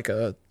down to like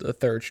a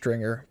third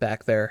stringer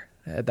back there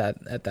at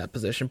that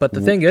position. But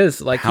the thing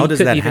is, like, how he does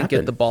couldn't that even happen?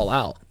 get the ball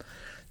out.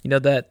 You know,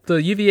 that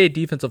the UVA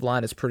defensive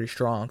line is pretty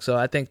strong, so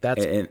I think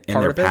that's And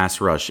part their of it. pass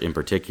rush in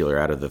particular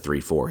out of the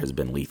 3-4 has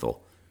been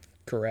lethal.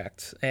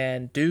 Correct.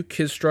 And Duke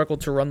has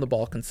struggled to run the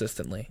ball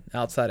consistently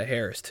outside of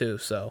Harris too.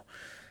 So,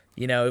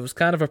 you know, it was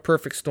kind of a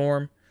perfect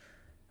storm.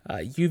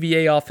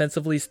 UVA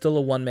offensively still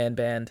a one-man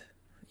band.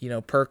 You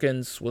know,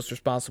 Perkins was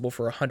responsible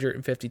for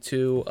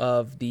 152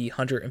 of the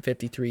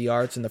 153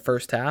 yards in the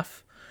first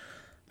half.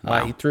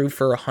 Wow. He threw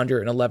for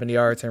 111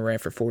 yards and ran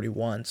for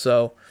 41.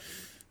 So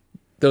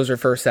those are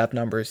first half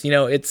numbers. You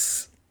know,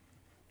 it's,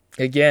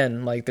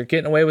 again, like, they're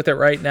getting away with it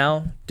right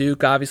now.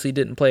 Duke obviously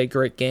didn't play a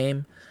great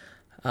game.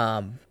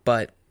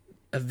 But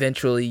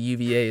eventually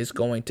UVA is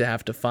going to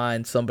have to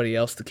find somebody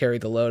else to carry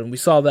the load. And we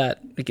saw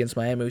that against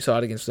Miami. We saw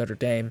it against Notre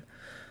Dame.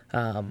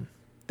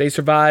 They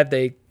survived.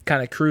 They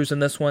kind of cruise in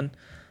this one.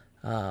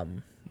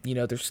 You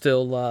know, they're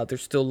still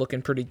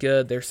looking pretty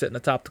good. They're sitting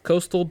atop the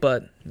Coastal,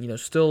 but, you know,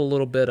 still a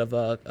little bit of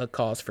a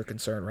cause for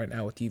concern right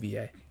now with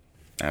UVA.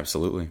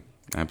 Absolutely.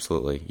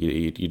 Absolutely.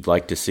 You'd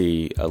like to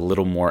see a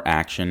little more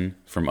action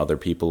from other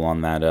people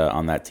on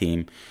that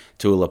team.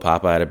 Tua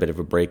Lapapa had a bit of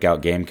a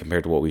breakout game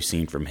compared to what we've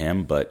seen from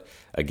him, but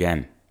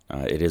again,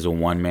 it is a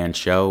one-man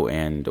show,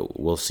 and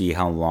we'll see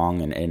how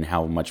long and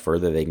how much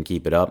further they can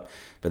keep it up.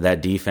 But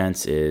that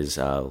defense is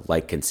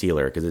like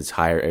concealer, because it's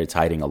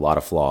hiding a lot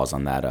of flaws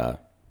on that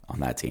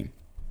team.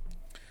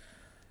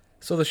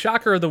 So the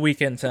shocker of the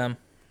weekend, Tim.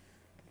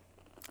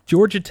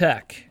 Georgia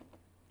Tech,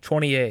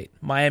 28,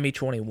 Miami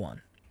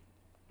 21.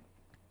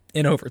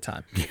 In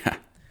overtime. Yeah.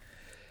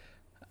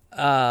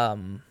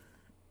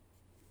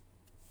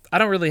 I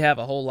don't really have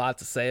a whole lot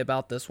to say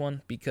about this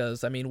one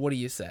because, I mean, what do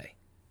you say?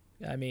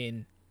 I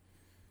mean,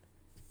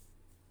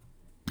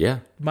 Yeah.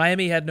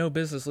 Miami had no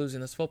business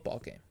losing this football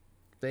game.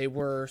 They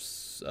were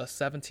a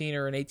 17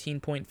 or an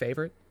 18-point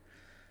favorite.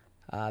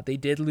 They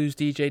did lose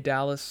DJ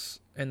Dallas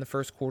in the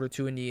first quarter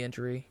to a knee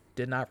injury.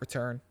 Did not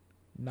return.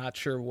 Not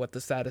sure what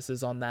the status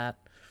is on that.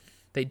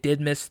 They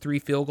did miss 3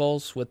 field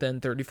goals within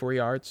 34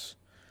 yards.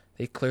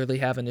 They clearly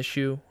have an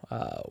issue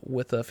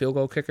with a field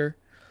goal kicker.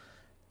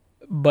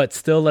 But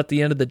still, at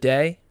the end of the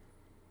day,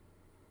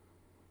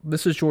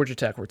 this is Georgia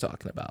Tech we're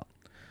talking about.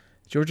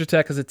 Georgia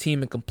Tech is a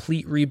team in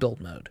complete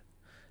rebuild mode.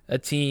 A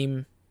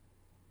team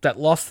that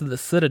lost to the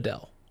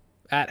Citadel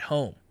at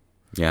home.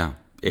 Yeah.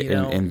 You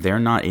know? And they're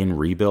not in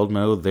rebuild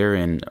mode. They're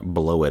in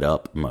blow it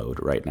up mode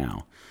right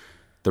now.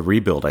 The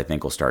rebuild, I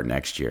think, will start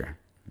next year.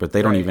 But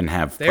they don't even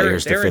have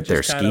players to fit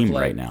their scheme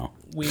right now.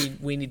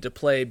 We need to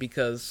play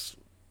because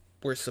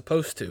we're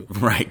supposed to.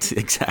 Right,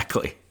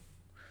 exactly.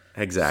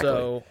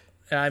 So,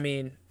 I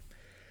mean,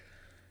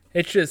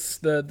 it's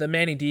just the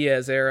Manny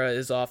Diaz era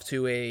is off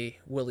to a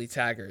Willie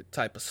Taggart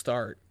type of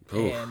start.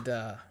 Oof.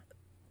 And,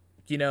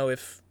 you know,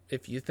 if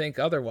you think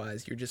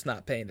otherwise, you're just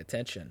not paying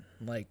attention.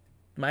 Like,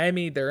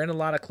 Miami, they're in a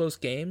lot of close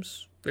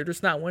games. They're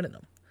just not winning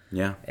them.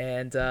 Yeah.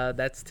 And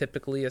that's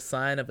typically a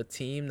sign of a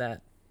team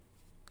that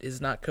is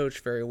not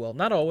coached very well.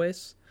 Not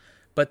always,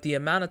 but the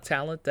amount of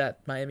talent that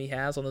Miami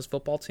has on this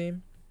football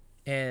team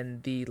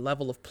and the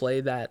level of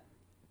play that,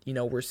 you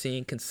know, we're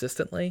seeing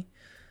consistently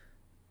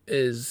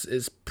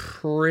is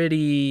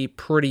pretty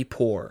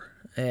poor.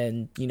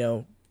 And, you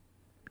know,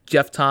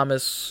 Jeff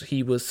Thomas,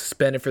 he was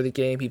suspended for the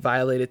game. He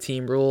violated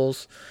team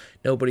rules.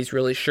 Nobody's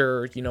really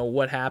sure, you know,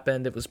 what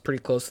happened. It was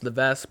pretty close to the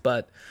vest,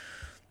 but,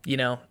 you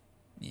know,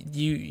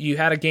 you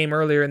had a game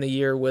earlier in the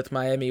year with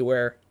Miami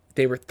where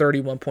they were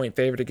 31-point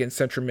favorite against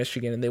Central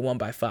Michigan and they won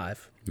by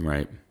 5.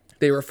 Right.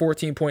 They were a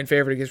 14-point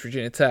favorite against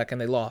Virginia Tech and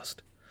they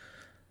lost.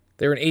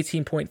 They were an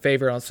 18-point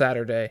favorite on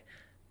Saturday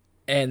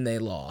and they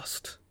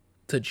lost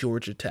to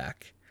Georgia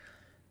Tech.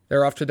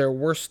 They're off to their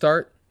worst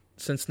start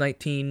since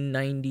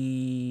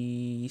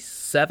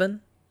 1997.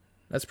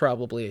 That's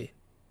probably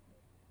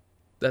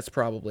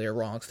a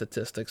wrong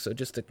statistic, so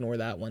just ignore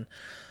that one.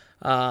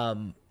 They're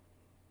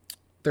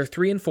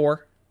 3-4.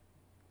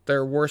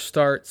 Their worst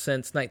start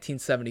since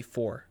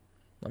 1974.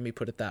 Let me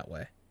put it that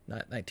way,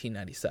 not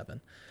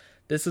 1997.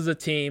 This is a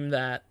team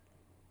that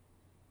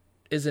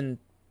is in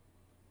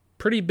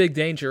pretty big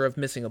danger of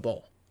missing a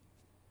bowl.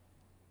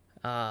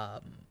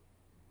 Can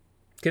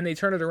they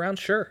turn it around?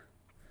 Sure.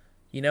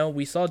 You know,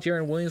 we saw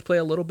Jaron Williams play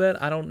a little bit.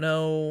 I don't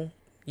know,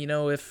 you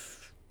know,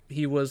 if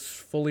he was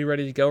fully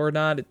ready to go or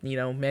not. You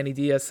know, Manny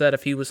Diaz said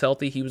if he was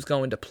healthy, he was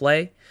going to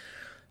play.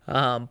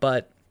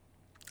 But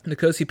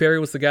N'Kosi Perry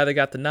was the guy that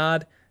got the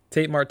nod.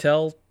 Tate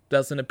Martell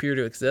doesn't appear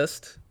to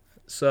exist.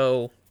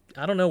 So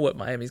I don't know what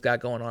Miami's got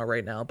going on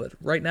right now, but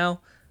right now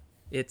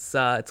it's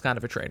kind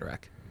of a train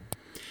wreck.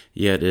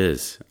 Yeah, it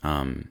is.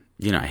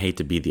 I hate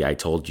to be the I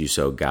told you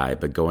so guy,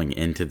 but going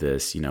into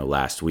this,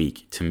 last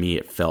week, to me,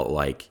 it felt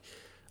like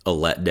a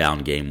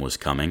letdown game was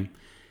coming,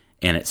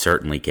 and it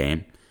certainly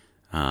came.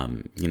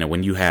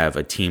 When you have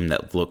a team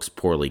that looks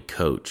poorly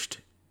coached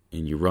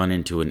and you run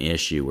into an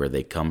issue where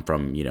they come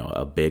from,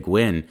 a big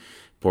win,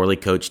 poorly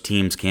coached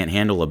teams can't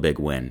handle a big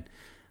win.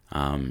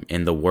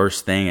 And the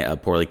worst thing a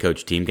poorly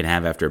coached team can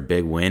have after a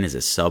big win is a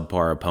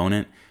subpar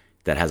opponent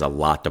that has a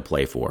lot to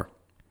play for.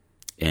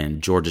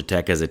 And Georgia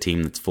Tech has a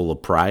team that's full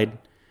of pride,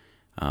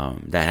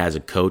 that has a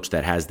coach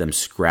that has them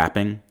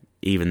scrapping,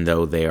 even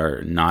though they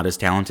are not as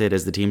talented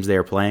as the teams they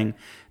are playing.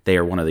 They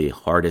are one of the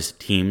hardest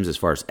teams as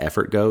far as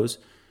effort goes.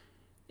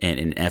 And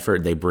in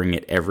effort, they bring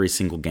it every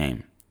single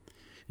game.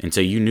 And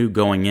so you knew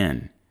going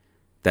in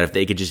that if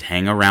they could just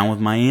hang around with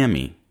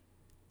Miami,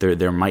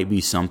 there might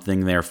be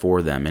something there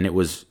for them. And it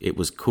was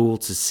cool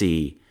to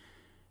see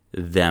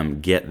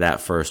them get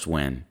that first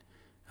win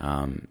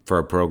for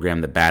a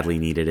program that badly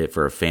needed it,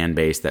 for a fan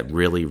base that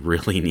really,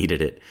 really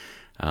needed it.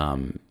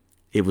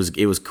 It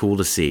was cool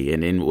to see.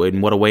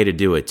 And what a way to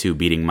do it, too,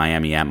 beating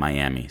Miami at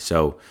Miami.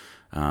 So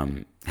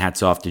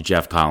hats off to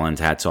Jeff Collins,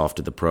 hats off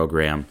to the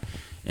program.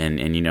 And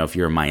if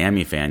you're a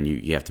Miami fan,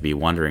 you have to be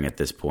wondering at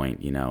this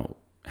point,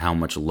 how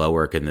much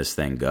lower can this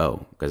thing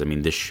go? Because,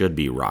 this should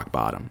be rock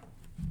bottom.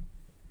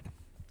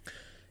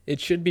 It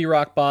should be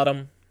rock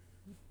bottom.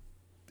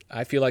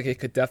 I feel like it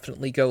could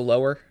definitely go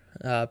lower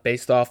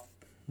based off,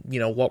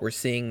 what we're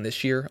seeing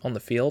this year on the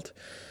field.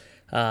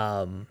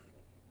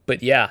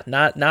 But yeah,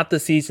 not the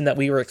season that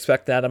we were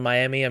expecting out of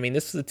Miami.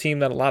 This is a team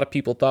that a lot of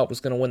people thought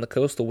was going to win the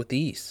Coastal with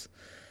ease.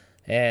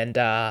 And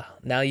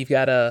now you've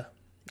got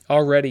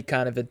already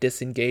kind of a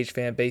disengaged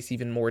fan base,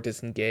 even more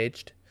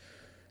disengaged.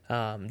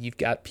 You've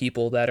got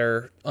people that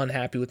are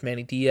unhappy with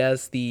Manny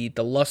Diaz. The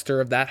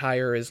luster of that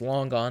hire is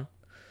long gone.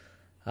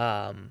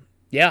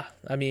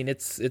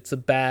 It's a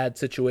bad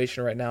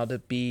situation right now to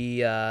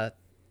be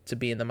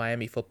in the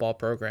Miami football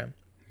program.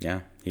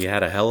 Yeah, he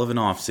had a hell of an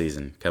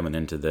offseason coming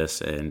into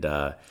this, and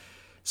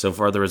so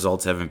far the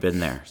results haven't been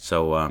there.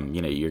 So,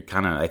 you're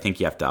I think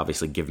you have to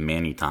obviously give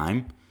Manny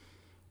time,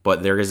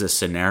 but there is a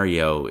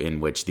scenario in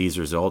which these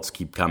results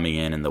keep coming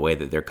in the way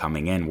that they're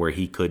coming in where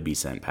he could be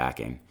sent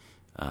packing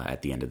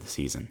at the end of the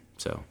season.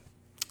 So,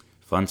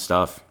 fun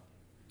stuff.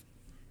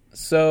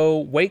 So,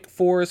 Wake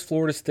Forest,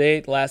 Florida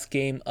State, last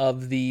game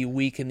of the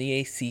week in the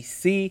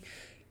ACC.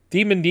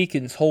 Demon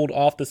Deacons hold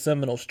off the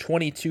Seminoles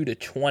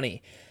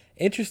 22-20.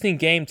 Interesting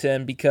game,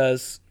 Tim,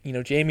 because,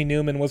 Jamie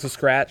Newman was a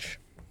scratch.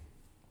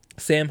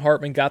 Sam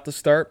Hartman got the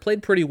start,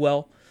 played pretty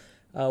well.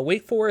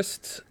 Wake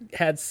Forest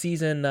had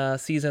season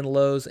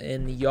lows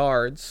in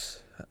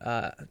yards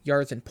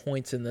and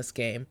points in this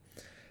game,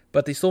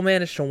 but they still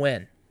managed to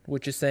win,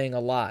 which is saying a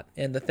lot.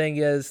 And the thing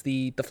is,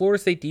 the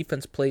Florida State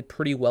defense played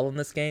pretty well in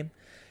this game.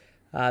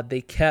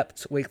 They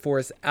kept Wake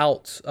Forest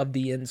out of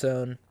the end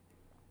zone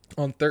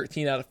on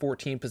 13 out of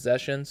 14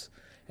 possessions,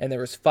 and there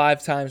was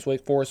 5 times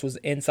Wake Forest was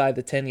inside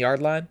the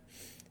 10-yard line,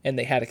 and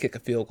they had to kick a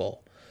field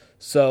goal.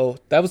 So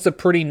that was a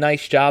pretty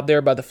nice job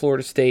there by the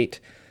Florida State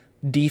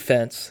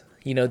defense.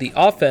 The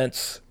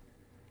offense,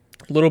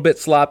 a little bit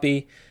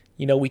sloppy.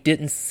 We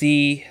didn't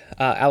see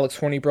Alex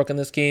Hornibrook in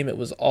this game. It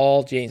was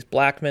all James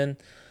Blackman.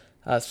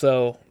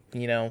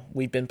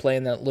 We've been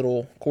playing that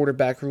little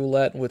quarterback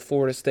roulette with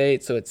Florida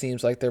State, so it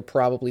seems like they're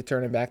probably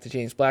turning back to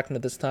James Blackman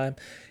at this time.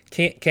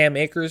 Cam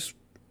Akers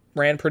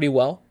ran pretty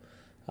well,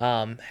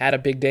 had a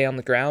big day on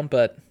the ground,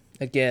 but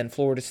again,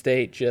 Florida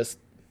State just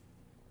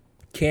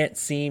can't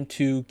seem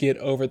to get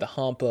over the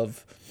hump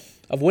of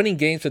winning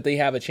games that they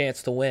have a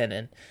chance to win.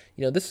 And,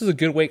 this is a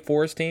good Wake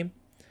Forest team.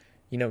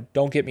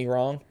 Don't get me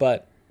wrong,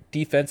 but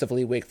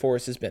defensively, Wake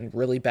Forest has been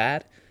really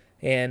bad.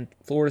 And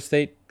Florida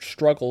State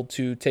struggled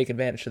to take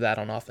advantage of that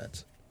on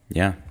offense.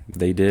 Yeah,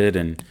 they did.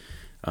 And,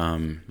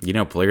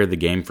 player of the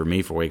game for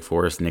me for Wake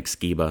Forest, Nick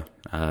Skiba,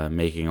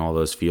 making all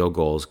those field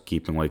goals,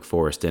 keeping Wake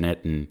Forest in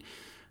it. And,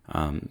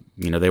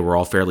 they were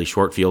all fairly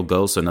short field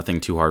goals, so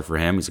nothing too hard for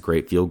him. He's a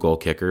great field goal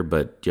kicker,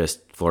 but just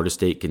Florida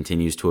State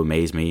continues to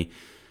amaze me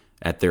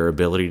at their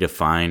ability to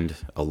find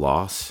a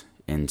loss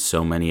in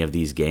so many of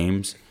these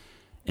games,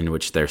 in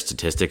which their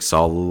statistics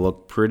all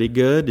look pretty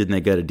good, and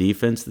they got a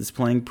defense that's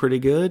playing pretty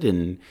good,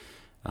 and,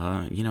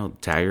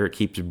 Taggart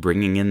keeps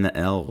bringing in the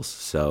L's.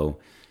 So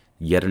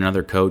yet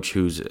another coach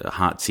whose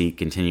hot seat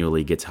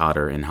continually gets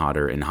hotter and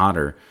hotter and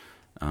hotter.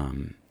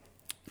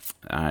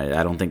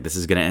 I don't think this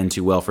is going to end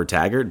too well for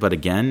Taggart, but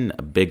again,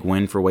 a big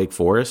win for Wake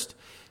Forest.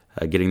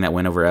 Getting that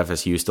win over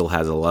FSU still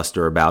has a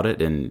luster about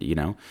it, and,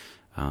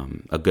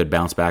 a good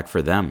bounce back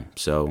for them.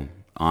 So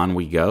on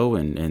we go,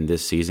 and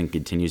this season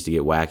continues to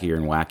get wackier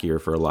and wackier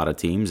for a lot of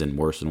teams and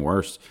worse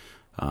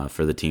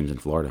for the teams in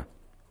Florida.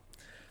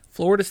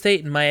 Florida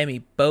State and Miami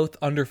both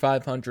under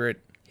 500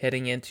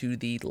 heading into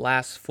the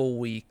last full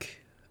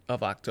week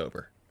of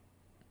October.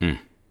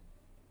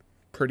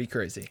 Pretty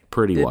crazy.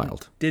 Pretty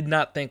wild. Did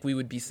not think we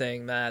would be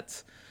saying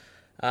that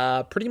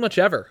pretty much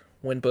ever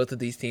when both of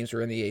these teams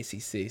were in the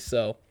ACC.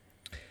 So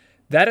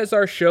that is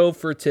our show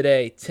for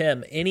today.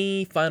 Tim,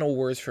 any final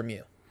words from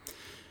you?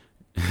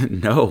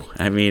 No,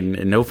 I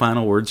mean, no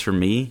final words from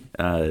me.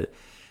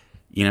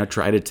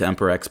 Try to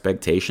temper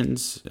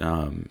expectations.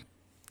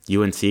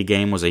 UNC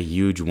game was a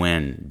huge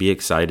win. Be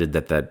excited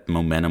that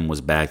momentum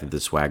was back, that the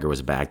swagger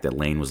was back, that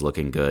Lane was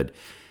looking good.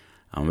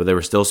 But there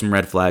were still some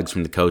red flags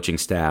from the coaching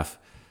staff,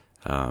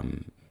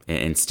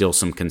 and still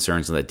some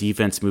concerns on that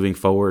defense moving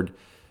forward.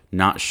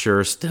 Not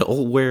sure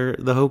still where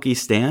the Hokies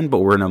stand, but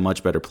we're in a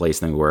much better place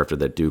than we were after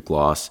that Duke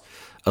loss.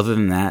 Other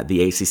than that,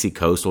 the ACC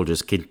Coastal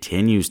just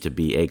continues to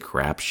be a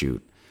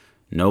crapshoot.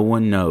 No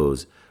one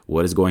knows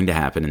what is going to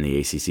happen in the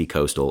ACC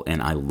Coastal,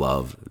 and I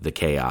love the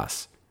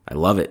chaos. I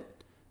love it.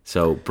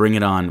 So bring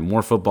it on.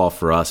 More football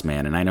for us,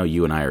 man, and I know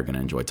you and I are going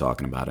to enjoy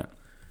talking about it.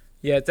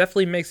 Yeah, it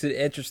definitely makes it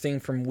interesting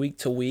from week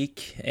to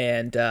week,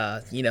 and,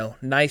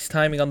 nice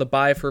timing on the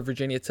bye for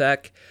Virginia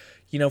Tech.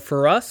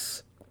 For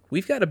us,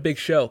 we've got a big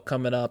show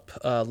coming up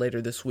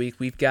later this week.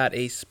 We've got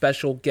a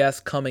special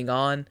guest coming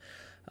on,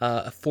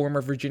 a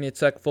former Virginia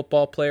Tech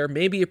football player,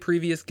 maybe a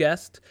previous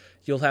guest.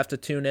 You'll have to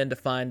tune in to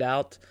find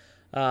out.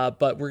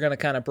 But we're going to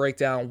kind of break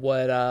down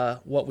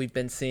what we've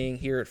been seeing,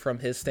 hear it from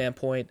his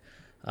standpoint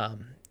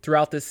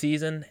throughout this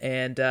season,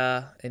 and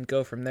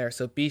go from there.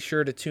 So be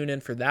sure to tune in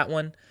for that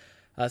one.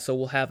 So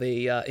we'll have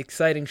a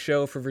exciting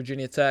show for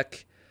Virginia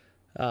Tech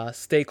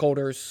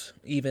stakeholders,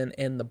 even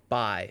in the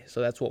bye.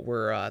 So that's what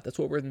we're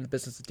in the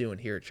business of doing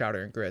here at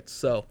Chowder and Grits.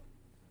 So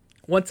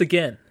once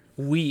again,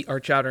 we are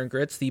Chowder and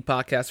Grits, the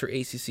podcast for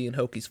ACC and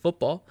Hokies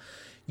football.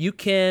 You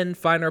can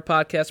find our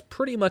podcast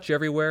pretty much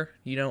everywhere.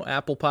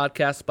 Apple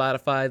Podcasts,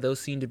 Spotify, those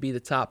seem to be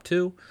the top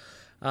two.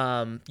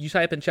 You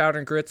type in Chowder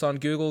and Grits on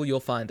Google, you'll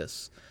find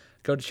us.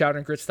 Go to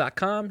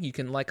chowderandgrits.com. You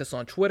can like us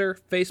on Twitter,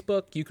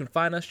 Facebook. You can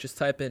find us. Just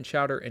type in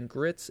Chowder and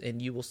Grits,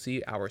 and you will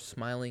see our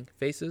smiling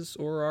faces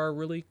or our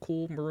really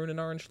cool maroon and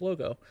orange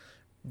logo.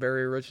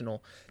 Very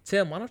original.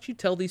 Tim, why don't you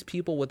tell these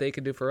people what they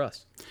can do for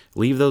us?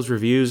 Leave those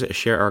reviews,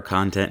 share our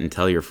content, and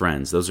tell your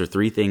friends. Those are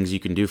 3 things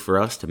you can do for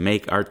us to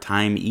make our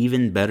time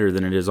even better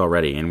than it is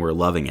already, and we're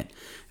loving it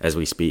as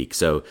we speak.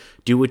 So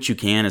do what you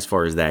can as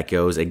far as that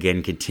goes.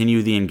 Again,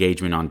 continue the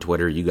engagement on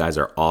Twitter. You guys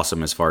are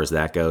awesome as far as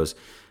that goes.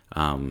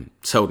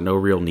 So no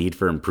real need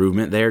for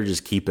improvement there.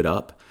 Just keep it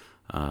up.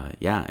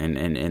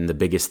 And the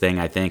biggest thing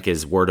I think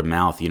is word of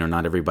mouth.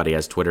 Not everybody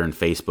has Twitter and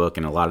Facebook,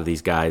 and a lot of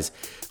these guys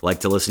like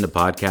to listen to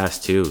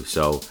podcasts too.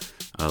 So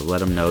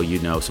let them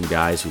know some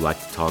guys who like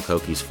to talk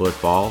Hokies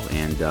football,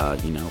 and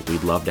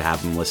we'd love to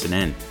have them listen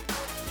in.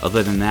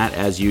 Other than that,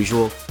 as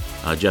usual,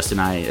 Justin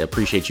and I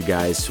appreciate you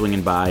guys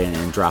swinging by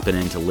and dropping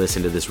in to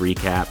listen to this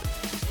recap.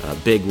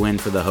 Big win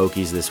for the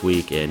Hokies this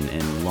week,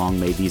 and long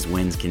may these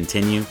wins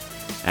continue.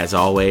 As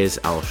always,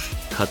 I'll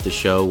cut the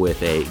show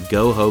with a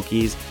Go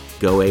Hokies,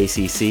 Go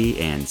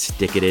ACC, and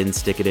stick it in,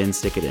 stick it in,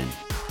 stick it in.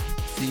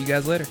 See you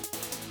guys later.